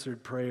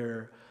unanswered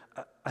prayer,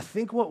 I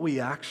think what we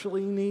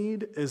actually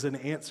need is an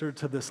answer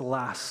to this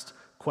last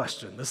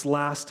question, this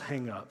last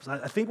hang-up.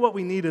 I think what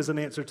we need is an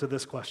answer to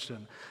this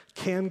question.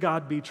 Can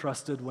God be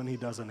trusted when he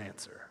doesn't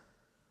answer?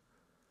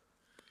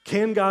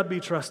 Can God be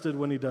trusted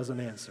when he doesn't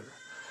answer?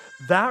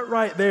 That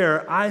right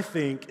there, I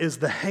think, is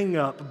the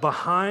hang-up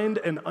behind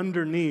and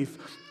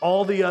underneath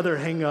all the other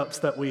hang-ups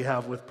that we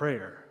have with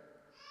prayer.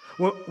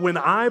 When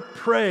I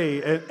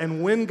pray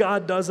and when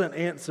God doesn't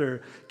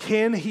answer,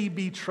 can he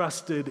be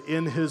trusted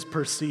in his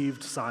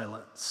perceived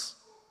silence?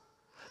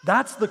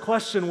 That's the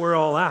question we're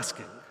all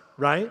asking,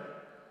 right?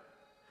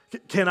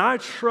 Can I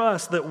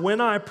trust that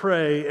when I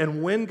pray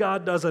and when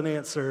God doesn't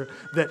answer,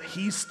 that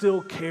he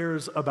still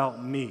cares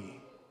about me?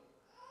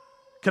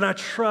 Can I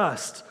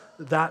trust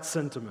that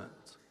sentiment?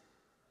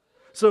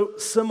 So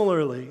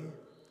similarly,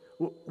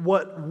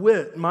 what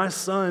Whit, my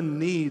son,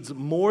 needs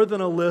more than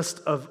a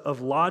list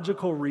of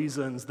logical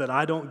reasons that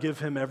I don't give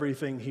him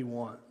everything he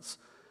wants.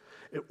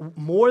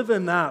 More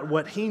than that,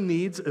 what he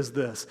needs is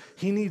this.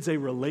 He needs a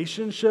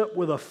relationship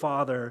with a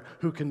father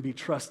who can be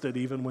trusted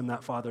even when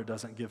that father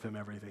doesn't give him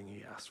everything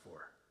he asked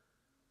for.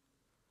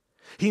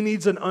 He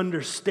needs an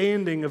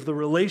understanding of the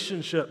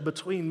relationship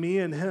between me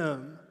and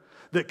him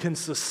that can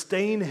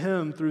sustain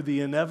him through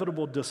the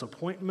inevitable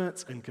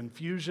disappointments and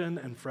confusion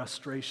and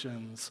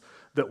frustrations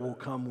that will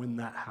come when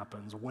that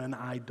happens, when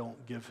I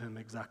don't give him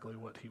exactly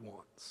what he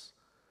wants.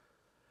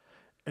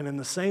 And in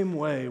the same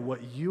way,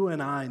 what you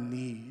and I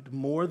need,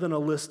 more than a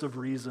list of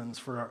reasons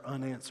for our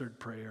unanswered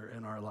prayer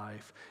in our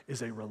life,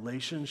 is a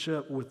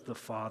relationship with the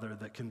Father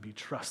that can be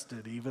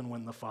trusted even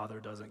when the Father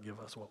doesn't give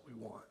us what we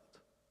want.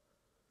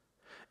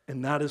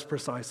 And that is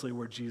precisely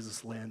where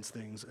Jesus lands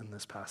things in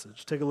this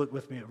passage. Take a look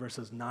with me at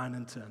verses 9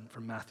 and 10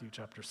 from Matthew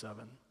chapter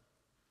 7.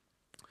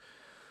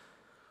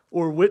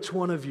 Or which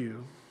one of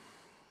you,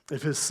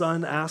 if his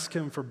son asks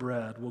him for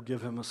bread, will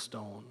give him a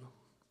stone?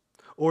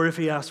 Or if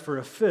he asks for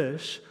a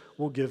fish,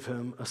 will give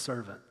him a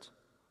servant?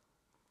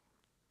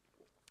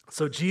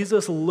 So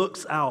Jesus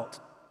looks out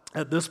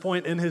at this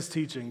point in his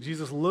teaching.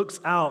 Jesus looks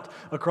out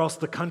across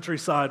the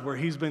countryside where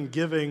he's been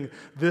giving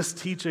this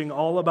teaching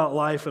all about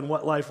life and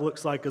what life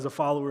looks like as a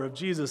follower of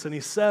Jesus. And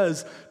he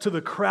says to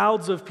the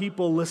crowds of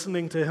people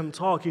listening to him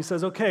talk, he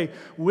says, okay,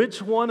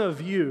 which one of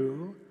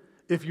you,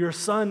 if your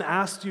son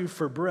asked you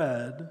for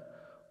bread,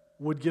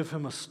 would give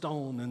him a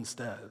stone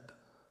instead?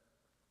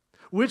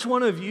 Which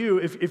one of you,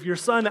 if your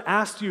son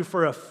asked you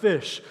for a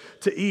fish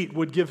to eat,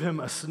 would give him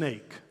a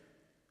snake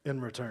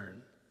in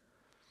return?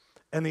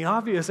 And the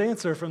obvious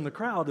answer from the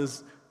crowd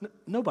is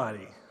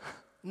nobody.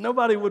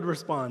 Nobody would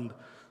respond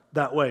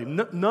that way.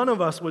 None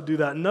of us would do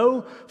that.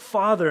 No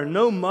father,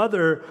 no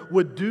mother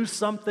would do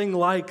something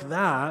like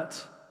that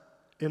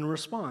in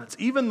response.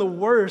 Even the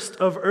worst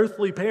of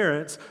earthly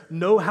parents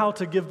know how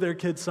to give their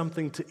kids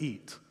something to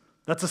eat.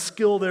 That's a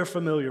skill they're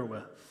familiar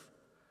with,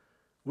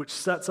 which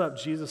sets up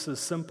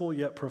Jesus' simple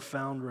yet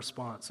profound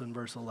response in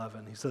verse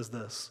 11. He says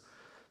this,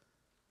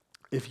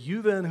 "If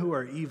you then who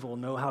are evil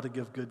know how to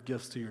give good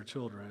gifts to your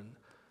children,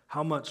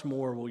 how much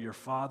more will your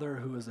Father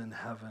who is in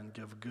heaven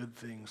give good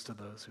things to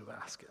those who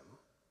ask him?"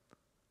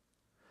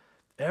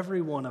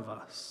 Every one of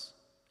us,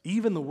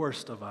 even the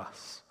worst of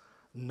us,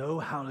 know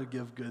how to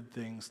give good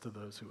things to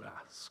those who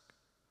ask.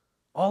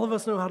 All of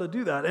us know how to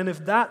do that. And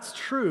if that's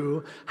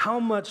true, how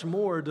much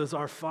more does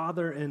our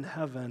Father in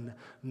heaven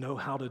know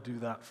how to do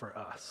that for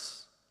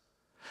us?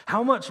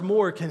 How much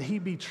more can he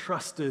be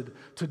trusted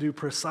to do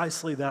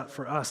precisely that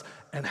for us?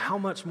 And how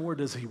much more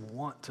does he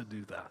want to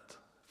do that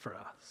for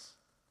us?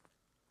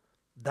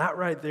 That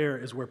right there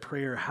is where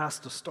prayer has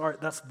to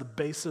start. That's the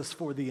basis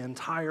for the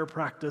entire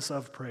practice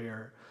of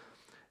prayer,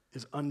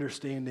 is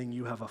understanding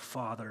you have a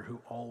Father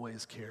who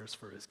always cares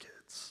for his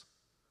kids.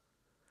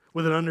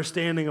 With an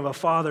understanding of a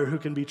Father who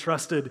can be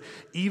trusted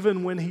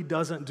even when he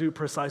doesn't do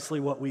precisely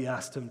what we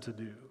asked him to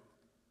do.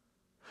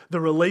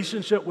 The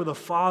relationship with a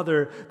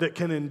Father that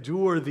can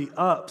endure the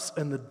ups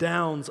and the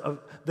downs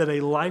that a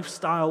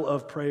lifestyle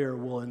of prayer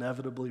will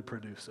inevitably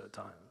produce at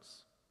times.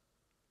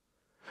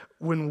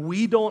 When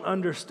we don't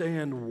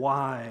understand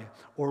why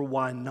or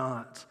why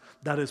not,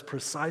 that is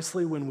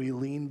precisely when we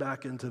lean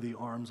back into the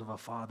arms of a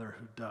Father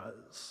who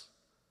does.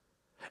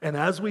 And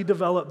as we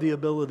develop the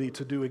ability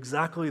to do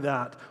exactly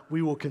that,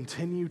 we will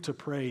continue to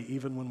pray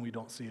even when we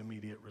don't see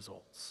immediate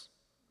results.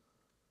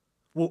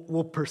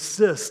 We'll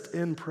persist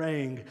in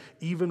praying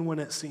even when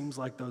it seems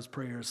like those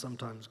prayers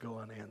sometimes go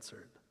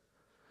unanswered.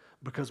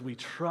 Because we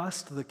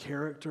trust the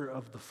character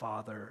of the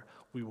Father,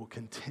 we will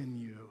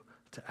continue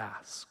to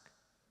ask.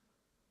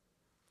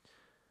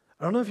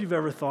 I don't know if you've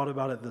ever thought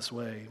about it this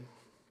way,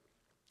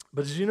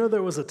 but did you know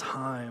there was a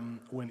time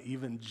when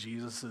even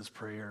Jesus'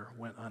 prayer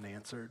went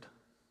unanswered?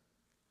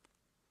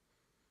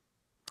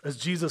 As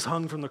Jesus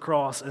hung from the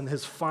cross in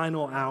his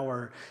final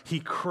hour, he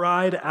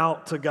cried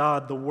out to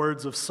God the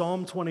words of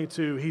Psalm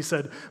 22. He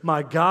said,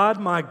 my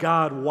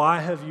God, why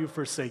have you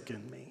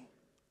forsaken me?"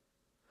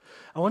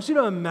 I want you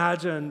to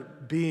imagine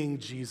being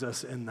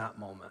Jesus in that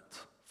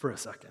moment for a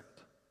second.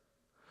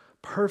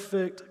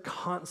 Perfect,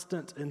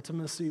 constant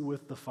intimacy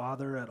with the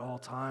Father at all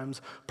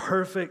times.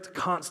 Perfect,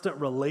 constant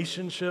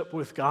relationship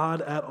with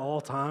God at all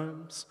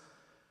times.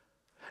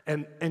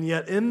 And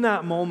yet in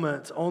that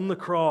moment on the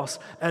cross,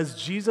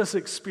 as Jesus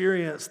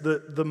experienced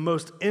the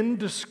most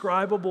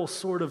indescribable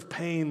sort of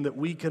pain that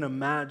we can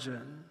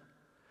imagine,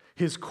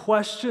 his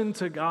question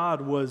to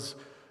God was,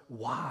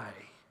 why?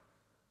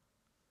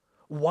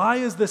 Why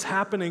is this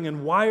happening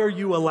and why are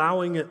you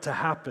allowing it to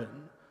happen,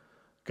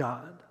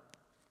 God?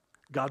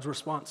 God's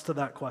response to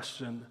that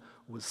question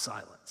was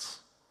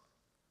silence.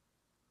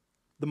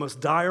 The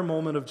most dire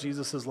moment of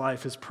Jesus'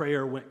 life, his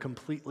prayer went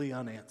completely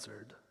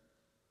unanswered.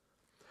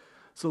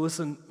 So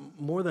listen,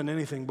 more than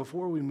anything,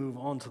 before we move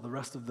on to the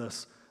rest of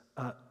this,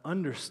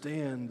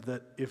 understand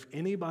that if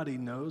anybody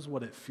knows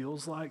what it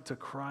feels like to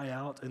cry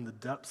out in the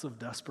depths of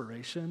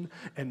desperation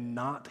and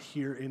not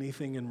hear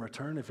anything in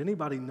return, if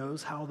anybody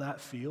knows how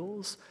that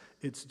feels,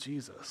 it's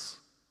Jesus.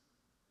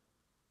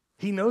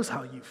 He knows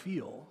how you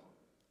feel.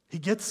 He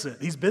gets it.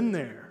 He's been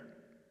there.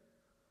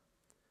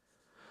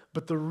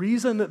 But the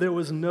reason that there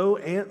was no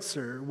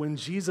answer when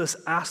Jesus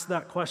asked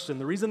that question,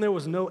 the reason there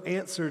was no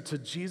answer to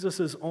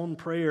Jesus' own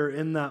prayer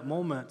in that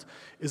moment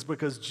is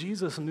because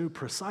Jesus knew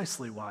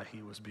precisely why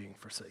he was being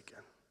forsaken.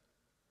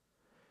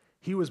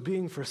 He was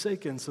being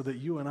forsaken so that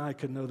you and I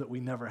could know that we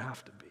never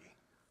have to be.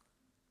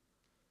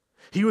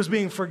 He was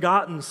being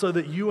forgotten so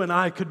that you and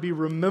I could be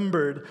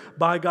remembered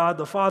by God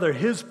the Father.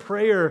 His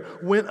prayer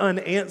went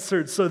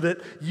unanswered so that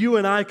you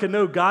and I can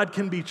know God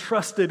can be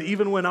trusted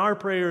even when our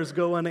prayers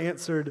go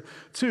unanswered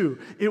too.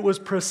 It was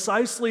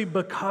precisely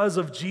because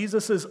of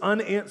Jesus'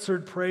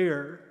 unanswered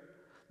prayer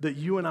that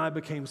you and I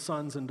became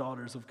sons and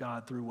daughters of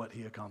God through what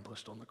he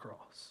accomplished on the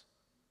cross.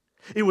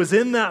 It was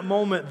in that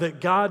moment that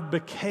God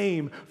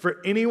became,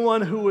 for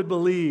anyone who would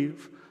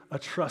believe, a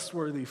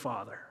trustworthy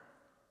Father.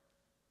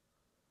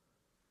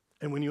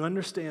 And when you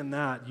understand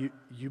that,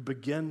 you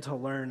begin to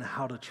learn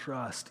how to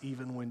trust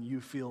even when you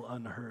feel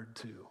unheard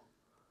too.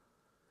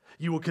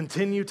 You will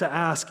continue to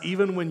ask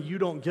even when you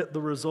don't get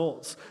the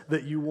results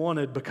that you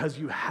wanted because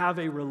you have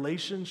a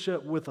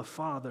relationship with a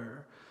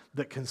Father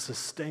that can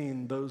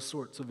sustain those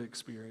sorts of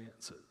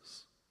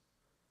experiences.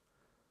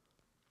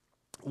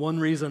 One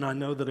reason I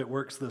know that it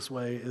works this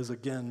way is,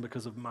 again,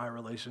 because of my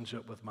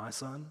relationship with my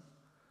son.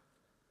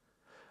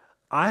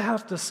 I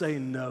have to say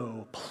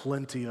no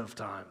plenty of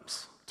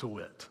times to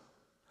Whit.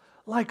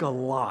 Like a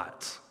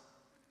lot.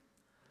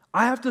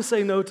 I have to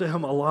say no to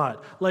him a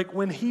lot. Like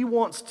when he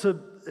wants the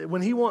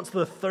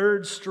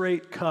third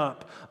straight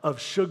cup of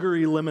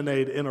sugary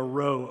lemonade in a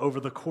row over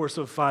the course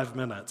of 5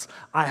 minutes,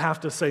 I have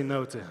to say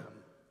no to him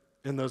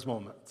in those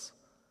moments.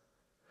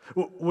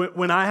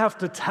 When I have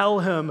to tell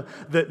him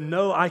that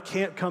no, I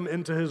can't come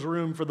into his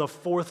room for the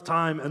 4th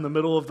time in the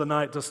middle of the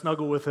night to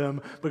snuggle with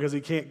him because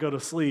he can't go to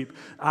sleep,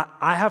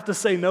 I have to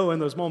say no in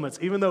those moments,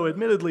 even though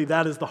admittedly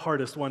that is the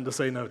hardest one to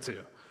say no to.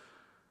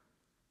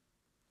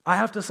 I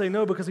have to say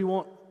no because he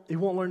won't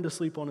learn to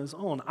sleep on his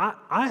own.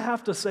 I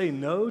have to say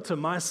no to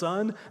my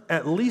son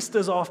at least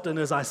as often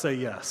as I say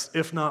yes,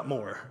 if not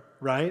more,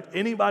 right?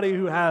 Anybody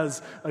who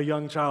has a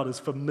young child is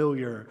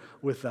familiar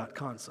with that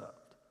concept.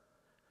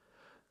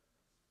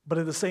 But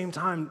at the same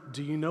time,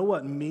 do you know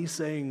what me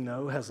saying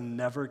no has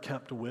never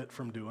kept Whit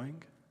from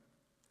doing?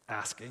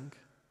 Asking.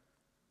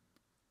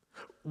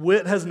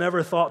 Whit has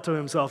never thought to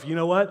himself, you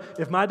know what?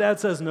 If my dad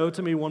says no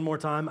to me one more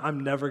time, I'm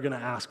never going to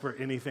ask for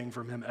anything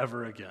from him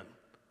ever again.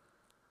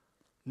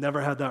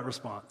 Never had that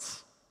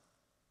response.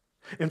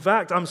 In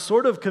fact, I'm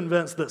sort of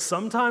convinced that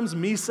sometimes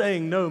me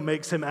saying no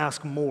makes him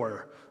ask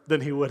more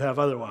than he would have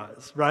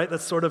otherwise, right?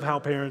 That's sort of how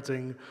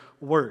parenting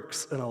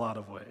works in a lot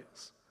of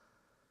ways.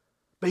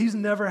 But he's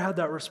never had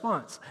that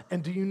response.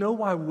 And do you know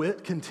why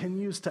Whit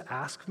continues to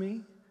ask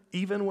me,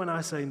 even when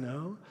I say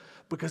no?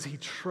 Because he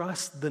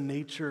trusts the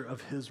nature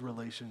of his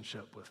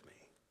relationship with me.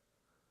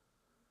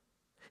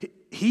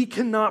 He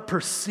cannot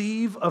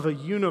perceive of a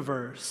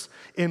universe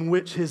in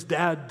which his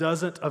dad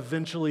doesn't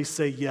eventually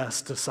say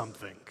yes to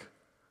something.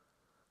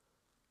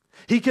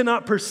 He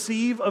cannot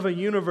perceive of a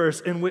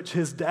universe in which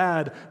his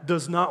dad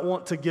does not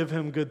want to give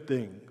him good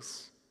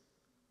things.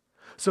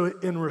 So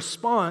in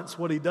response,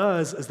 what he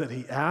does is that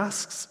he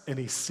asks and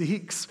he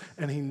seeks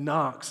and he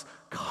knocks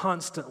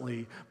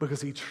constantly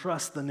because he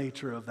trusts the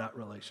nature of that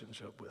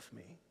relationship with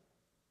me.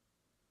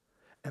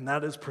 And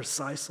that is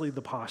precisely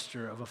the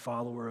posture of a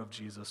follower of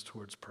Jesus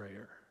towards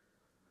prayer.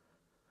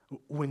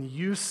 When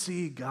you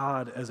see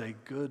God as a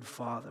good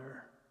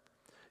father,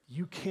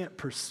 you can't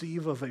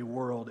perceive of a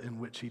world in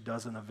which he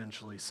doesn't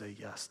eventually say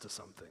yes to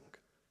something.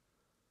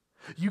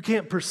 You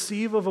can't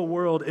perceive of a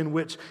world in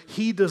which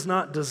he does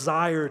not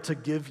desire to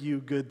give you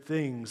good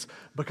things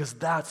because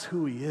that's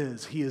who he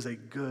is. He is a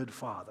good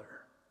father.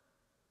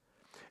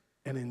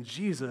 And in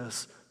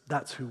Jesus,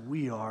 that's who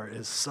we are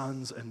as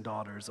sons and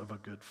daughters of a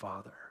good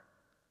father.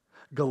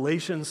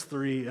 Galatians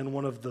 3, in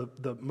one of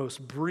the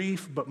most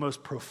brief but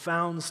most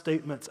profound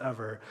statements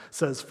ever,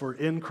 says, "For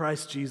in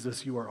Christ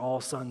Jesus you are all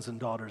sons and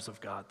daughters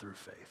of God through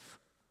faith."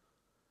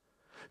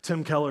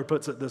 Tim Keller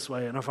puts it this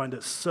way, and I find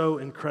it so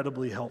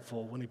incredibly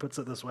helpful when he puts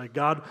it this way: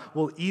 God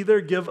will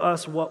either give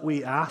us what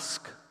we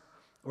ask,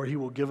 or he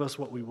will give us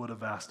what we would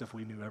have asked if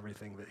we knew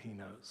everything that he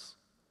knows.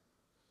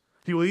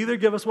 He will either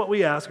give us what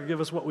we ask or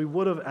give us what we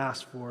would have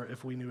asked for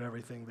if we knew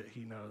everything that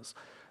he knows.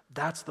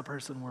 That's the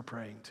person we're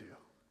praying to.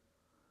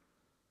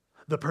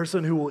 The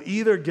person who will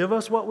either give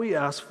us what we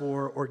ask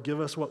for or give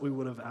us what we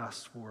would have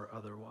asked for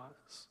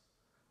otherwise.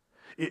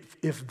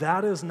 If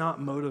that is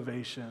not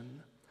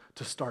motivation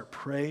to start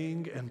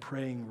praying and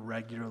praying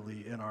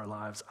regularly in our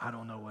lives, I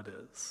don't know what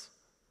is.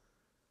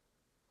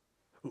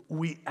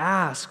 We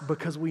ask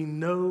because we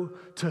know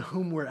to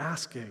whom we're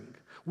asking.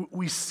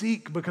 We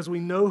seek because we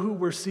know who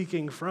we're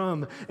seeking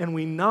from, and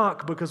we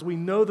knock because we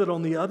know that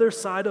on the other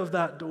side of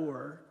that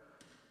door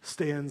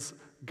stands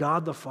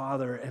God the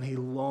Father, and he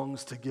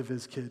longs to give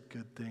his kid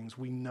good things.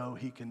 We know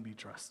he can be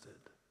trusted.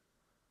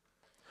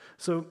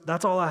 So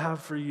that's all I have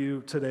for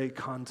you today,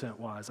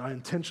 content-wise. I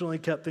intentionally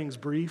kept things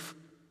brief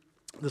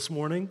this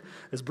morning,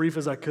 as brief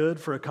as I could,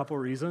 for a couple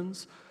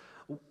reasons.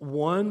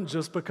 One,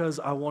 just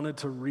because I wanted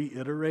to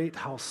reiterate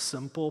how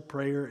simple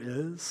prayer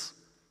is.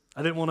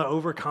 I didn't want to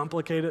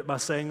overcomplicate it by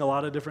saying a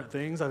lot of different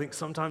things. I think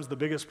sometimes the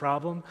biggest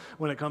problem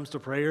when it comes to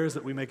prayer is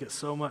that we make it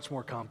so much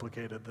more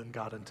complicated than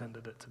God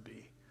intended it to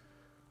be.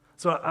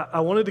 So I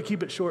wanted to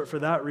keep it short for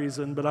that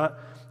reason, but I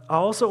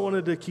also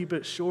wanted to keep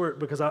it short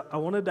because I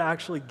wanted to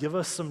actually give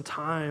us some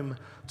time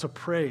to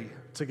pray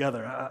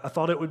together. I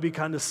thought it would be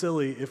kind of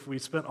silly if we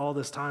spent all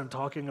this time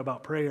talking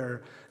about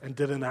prayer and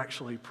didn't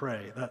actually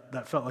pray.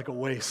 That felt like a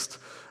waste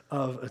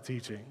of a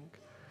teaching.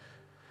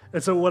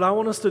 And so what I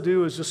want us to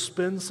do is just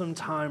spend some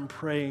time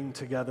praying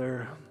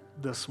together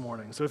this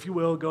morning. So if you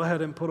will, go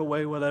ahead and put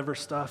away whatever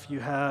stuff you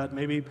had.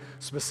 Maybe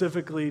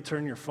specifically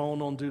turn your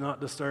phone on Do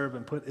Not Disturb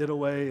and put it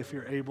away if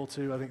you're able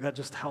to. I think that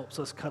just helps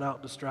us cut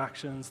out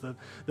distractions.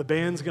 The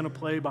band's going to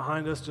play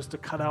behind us just to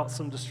cut out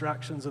some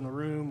distractions in the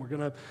room. We're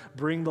going to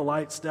bring the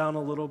lights down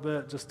a little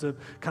bit just to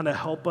kind of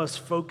help us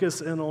focus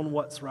in on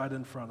what's right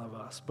in front of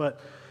us. But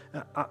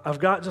I've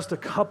got just a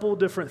couple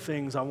different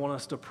things I want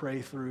us to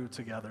pray through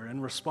together in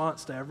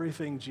response to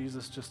everything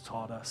Jesus just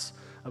taught us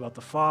about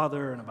the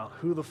Father and about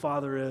who the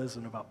Father is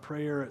and about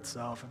prayer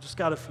itself. I've just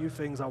got a few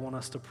things I want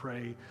us to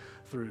pray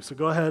through. So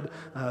go ahead,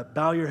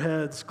 bow your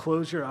heads,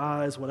 close your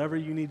eyes, whatever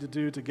you need to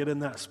do to get in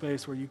that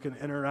space where you can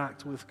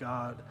interact with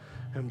God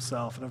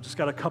himself. And I've just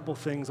got a couple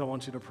things I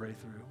want you to pray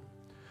through.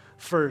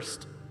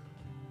 First,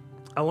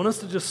 I want us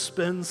to just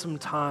spend some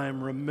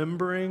time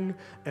remembering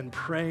and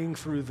praying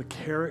through the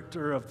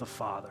character of the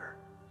Father.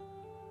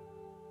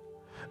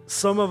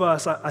 Some of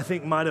us, I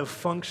think, might have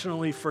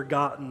functionally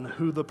forgotten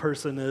who the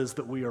person is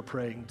that we are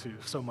praying to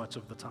so much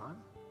of the time.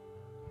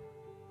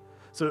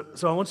 So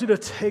I want you to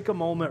take a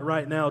moment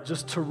right now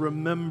just to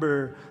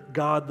remember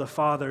God the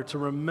Father, to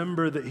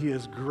remember that he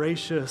is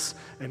gracious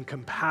and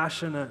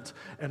compassionate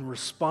and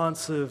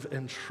responsive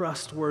and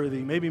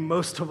trustworthy. Maybe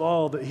most of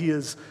all, that he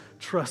is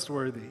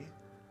trustworthy.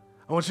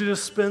 I want you to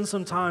spend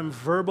some time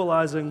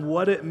verbalizing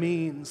what it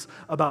means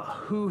about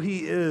who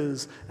he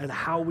is and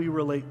how we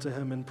relate to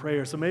him in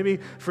prayer. So maybe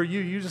for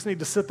you, you just need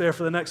to sit there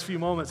for the next few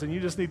moments and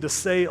you just need to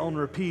say on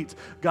repeat,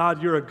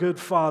 God, you're a good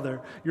father.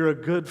 You're a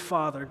good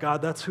father.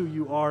 God, that's who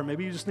you are.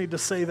 Maybe you just need to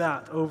say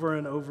that over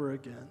and over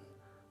again.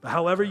 But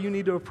however you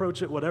need to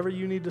approach it, whatever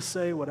you need to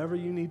say, whatever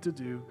you need to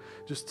do,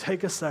 just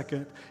take a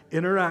second,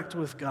 interact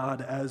with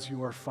God as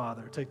your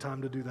Father. Take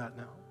time to do that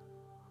now.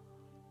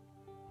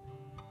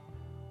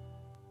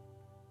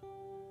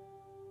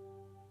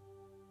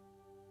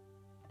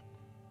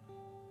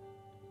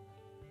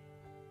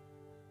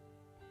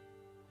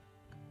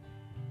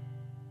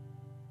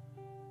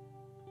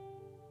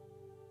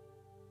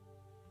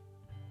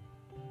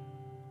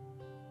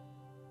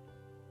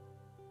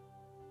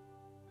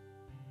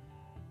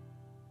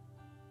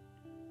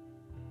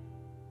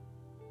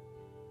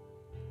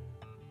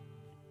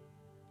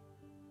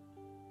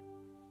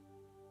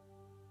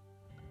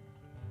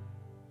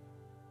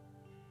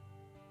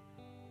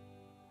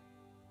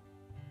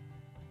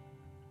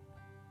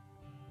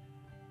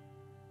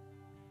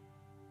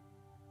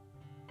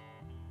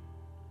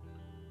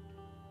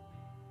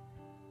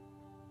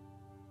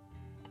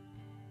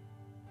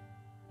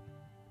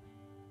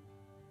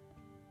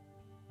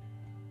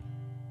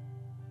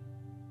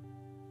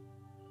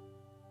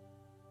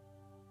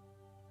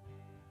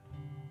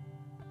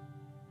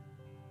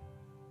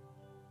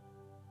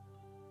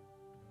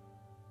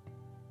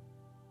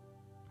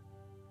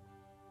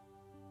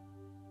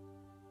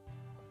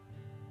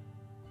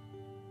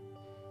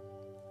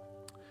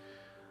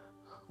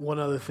 One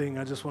other thing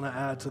I just want to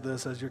add to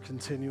this as you're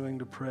continuing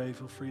to pray,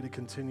 feel free to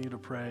continue to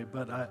pray,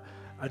 but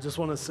I just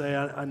want to say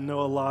I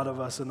know a lot of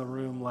us in the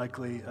room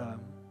likely,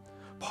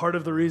 part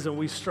of the reason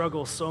we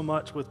struggle so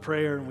much with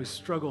prayer and we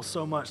struggle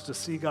so much to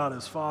see God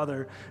as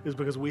Father is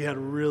because we had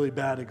really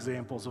bad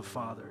examples of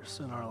fathers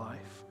in our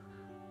life.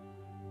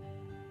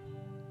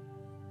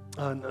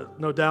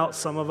 No doubt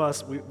some of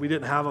us, we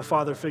didn't have a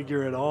father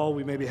figure at all.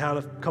 We maybe had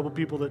a couple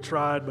people that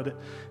tried, but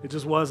it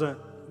just wasn't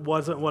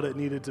what it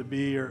needed to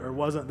be or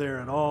wasn't there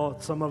at all.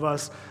 Some of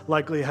us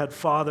likely had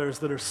fathers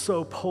that are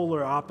so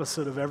polar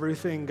opposite of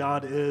everything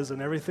God is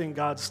and everything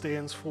God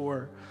stands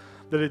for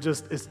that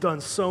it's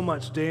done so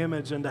much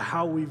damage into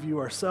how we view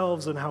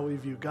ourselves and how we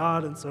view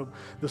God. And so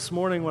this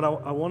morning what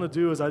I want to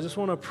do is I just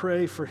want to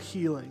pray for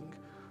healing.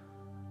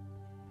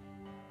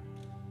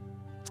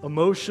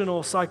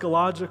 Emotional,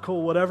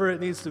 psychological, whatever it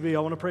needs to be. I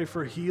want to pray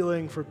for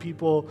healing for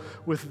people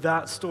with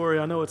that story.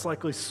 I know it's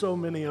likely so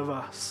many of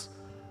us.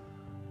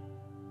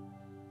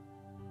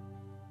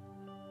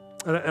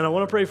 And I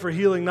want to pray for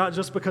healing, not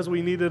just because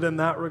we need it in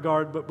that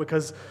regard, but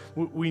because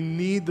we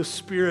need the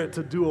Spirit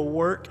to do a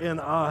work in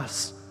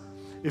us.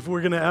 If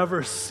we're going to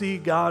ever see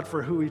God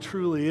for who He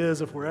truly is,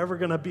 if we're ever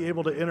going to be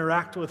able to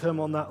interact with Him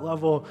on that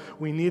level,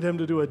 we need Him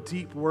to do a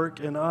deep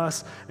work in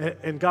us.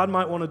 And God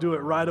might want to do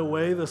it right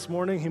away this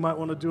morning. He might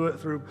want to do it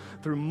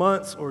through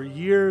months or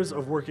years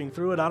of working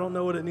through it. I don't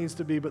know what it needs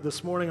to be, but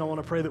this morning I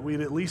want to pray that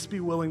we'd at least be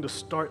willing to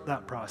start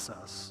that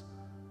process.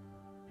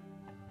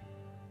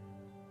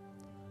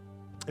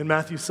 In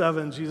Matthew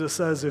 7, Jesus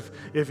says,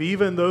 if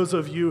even those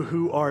of you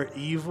who are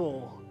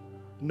evil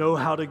know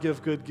how to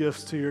give good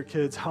gifts to your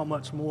kids, how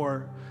much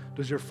more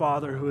does your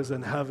Father who is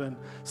in heaven?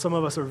 Some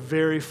of us are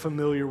very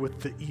familiar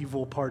with the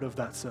evil part of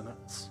that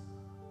sentence.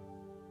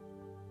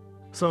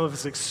 Some of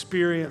us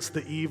experienced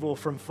the evil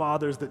from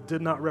fathers that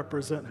did not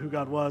represent who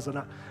God was.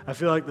 And I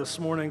feel like this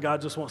morning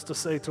God just wants to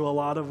say to a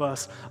lot of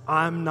us,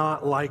 I'm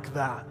not like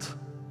that.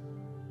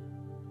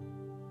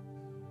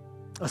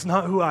 That's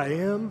not who I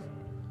am.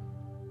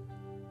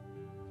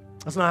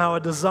 That's not how I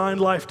designed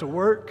life to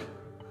work.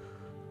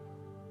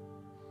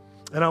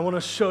 And I want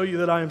to show you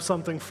that I am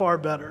something far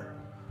better.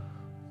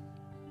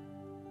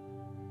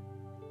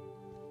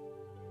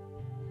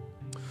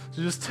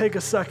 So just take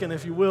a second,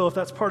 if you will, if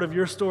that's part of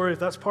your story, if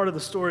that's part of the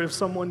story of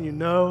someone you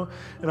know,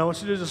 and I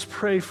want you to just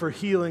pray for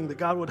healing, that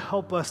God would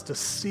help us to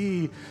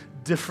see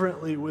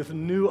differently with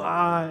new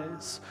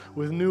eyes,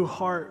 with new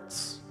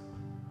hearts,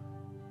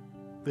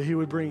 that He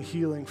would bring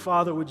healing.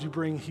 Father, would you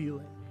bring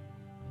healing?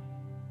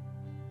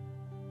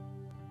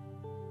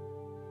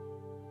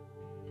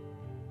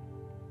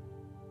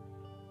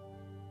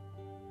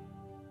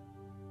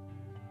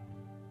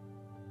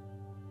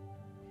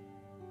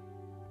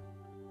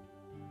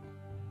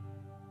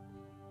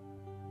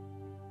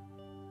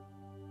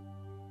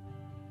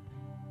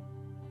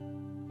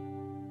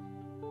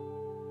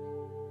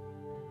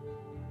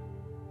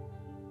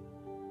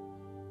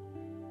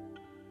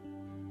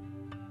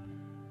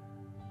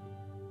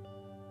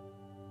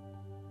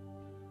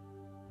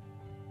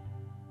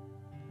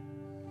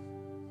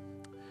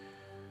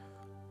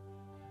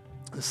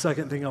 The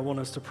second thing I want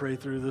us to pray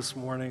through this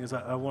morning is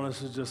I want us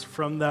to just,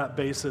 from that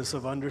basis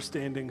of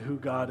understanding who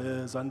God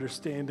is,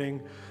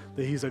 understanding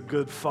that He's a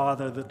good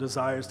Father that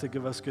desires to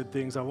give us good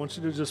things, I want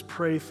you to just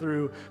pray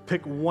through,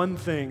 pick one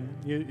thing.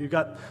 You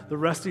got the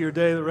rest of your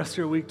day, the rest of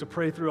your week to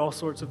pray through all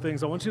sorts of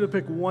things. I want you to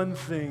pick one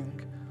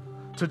thing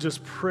to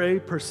just pray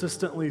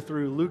persistently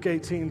through. Luke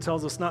 18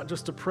 tells us not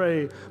just to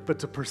pray, but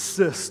to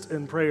persist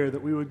in prayer,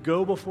 that we would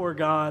go before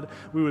God,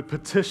 we would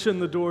petition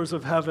the doors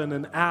of heaven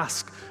and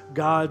ask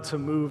God to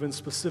move in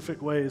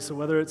specific ways. So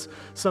whether it's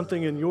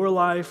something in your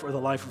life or the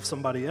life of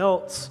somebody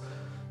else,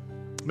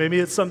 maybe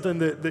it's something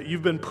that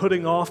you've been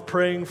putting off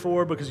praying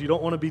for because you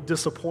don't want to be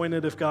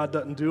disappointed if God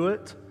doesn't do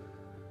it.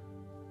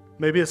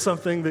 Maybe it's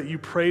something that you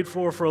prayed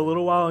for a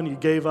little while and you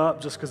gave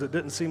up just because it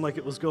didn't seem like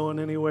it was going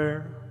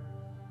anywhere.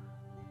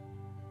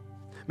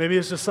 Maybe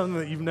it's just something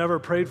that you've never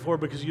prayed for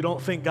because you don't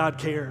think God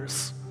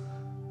cares.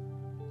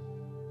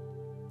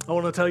 I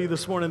want to tell you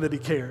this morning that He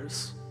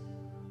cares.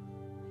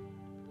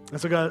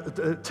 And so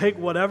God, take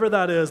whatever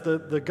that is,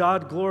 the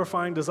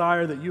God-glorifying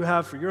desire that you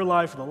have for your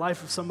life or the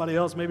life of somebody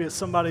else. Maybe it's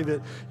somebody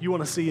that you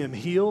want to see Him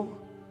heal.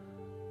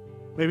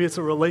 Maybe it's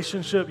a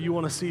relationship you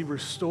want to see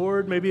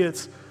restored. Maybe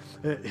it's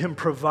Him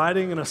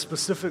providing in a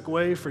specific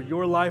way for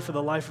your life or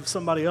the life of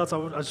somebody else.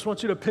 I just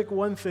want you to pick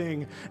one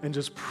thing and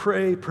just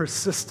pray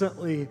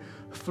persistently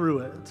through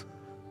it.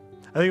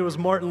 I think it was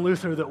Martin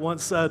Luther that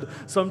once said,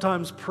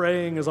 sometimes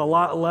praying is a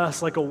lot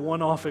less like a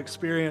one-off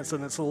experience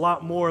and it's a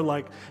lot more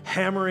like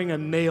hammering a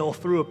nail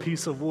through a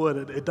piece of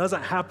wood. It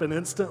doesn't happen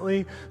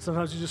instantly.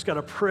 Sometimes you just got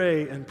to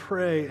pray and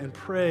pray and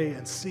pray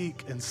and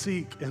seek and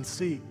seek and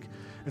seek.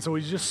 And so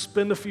we just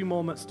spend a few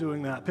moments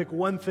doing that. Pick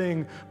one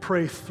thing,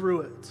 pray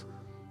through it.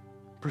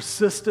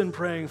 Persist in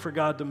praying for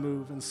God to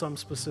move in some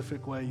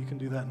specific way. You can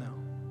do that now.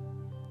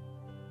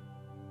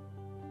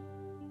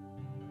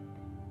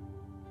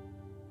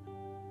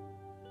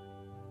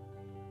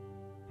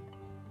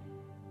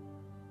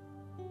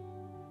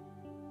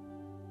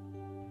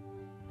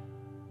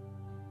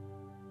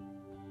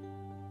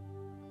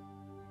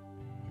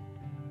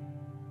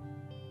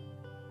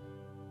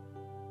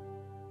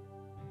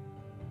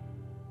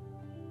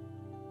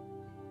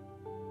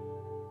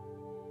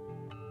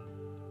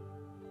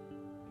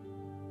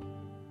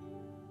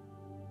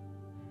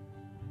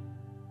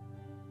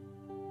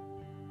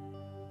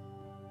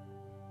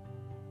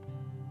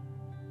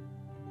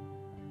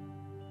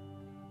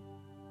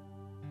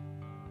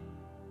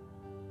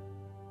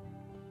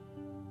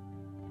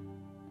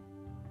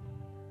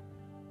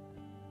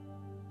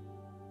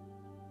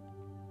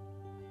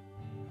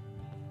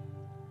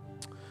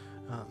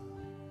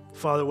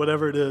 Father,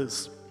 whatever it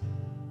is,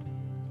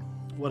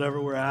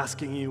 whatever we're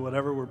asking you,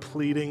 whatever we're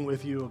pleading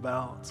with you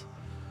about,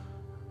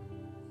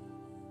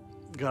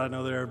 God, I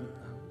know there are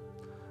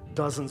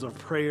dozens of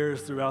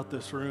prayers throughout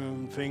this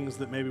room, things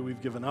that maybe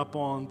we've given up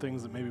on,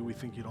 things that maybe we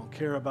think you don't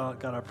care about.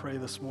 God, I pray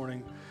this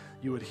morning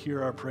you would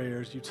hear our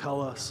prayers. You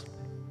tell us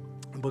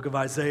in the book of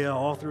Isaiah,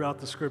 all throughout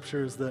the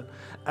scriptures, that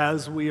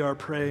as we are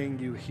praying,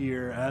 you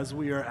hear. As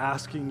we are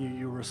asking you,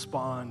 you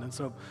respond. And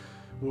so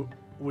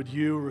would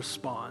you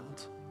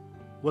respond?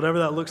 Whatever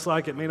that looks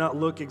like, it may not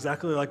look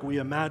exactly like we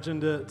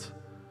imagined it.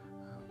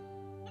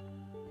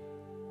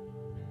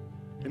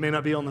 It may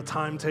not be on the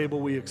timetable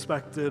we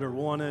expected or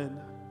wanted.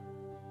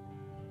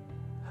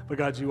 But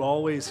God, you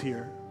always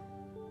hear.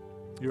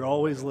 You're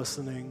always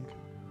listening.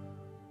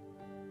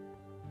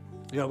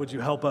 God, would you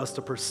help us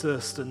to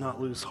persist and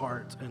not lose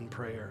heart in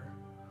prayer?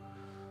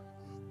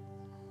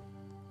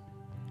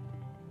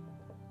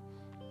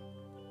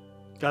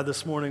 God,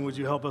 this morning, would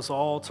you help us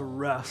all to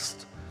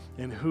rest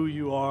in who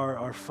you are,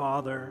 our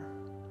Father,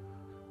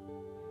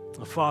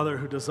 a Father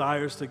who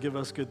desires to give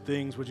us good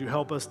things. Would you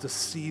help us to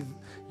see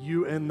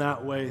you in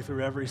that way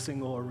through every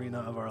single arena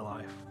of our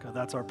life? God,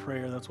 that's our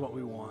prayer. That's what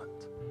we want.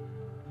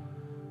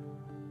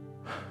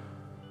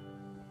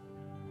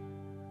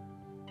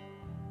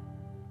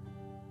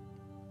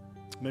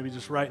 Maybe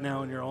just right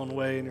now in your own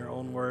way, in your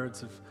own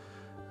words,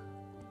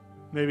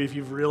 if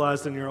you've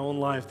realized in your own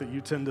life that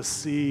you tend to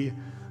see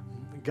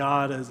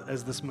God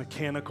as this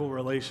mechanical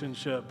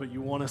relationship, but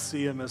you want to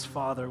see him as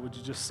Father, would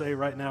you just say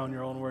right now in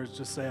your own words,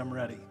 just say, I'm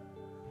ready.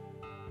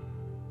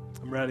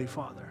 I'm ready,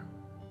 Father.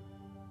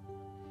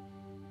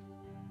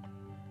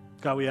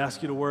 God, we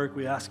ask you to work.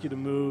 We ask you to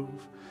move,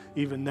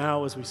 even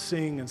now as we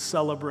sing and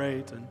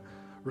celebrate and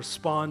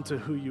respond to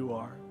who you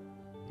are.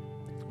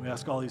 We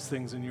ask all these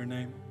things in your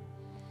name.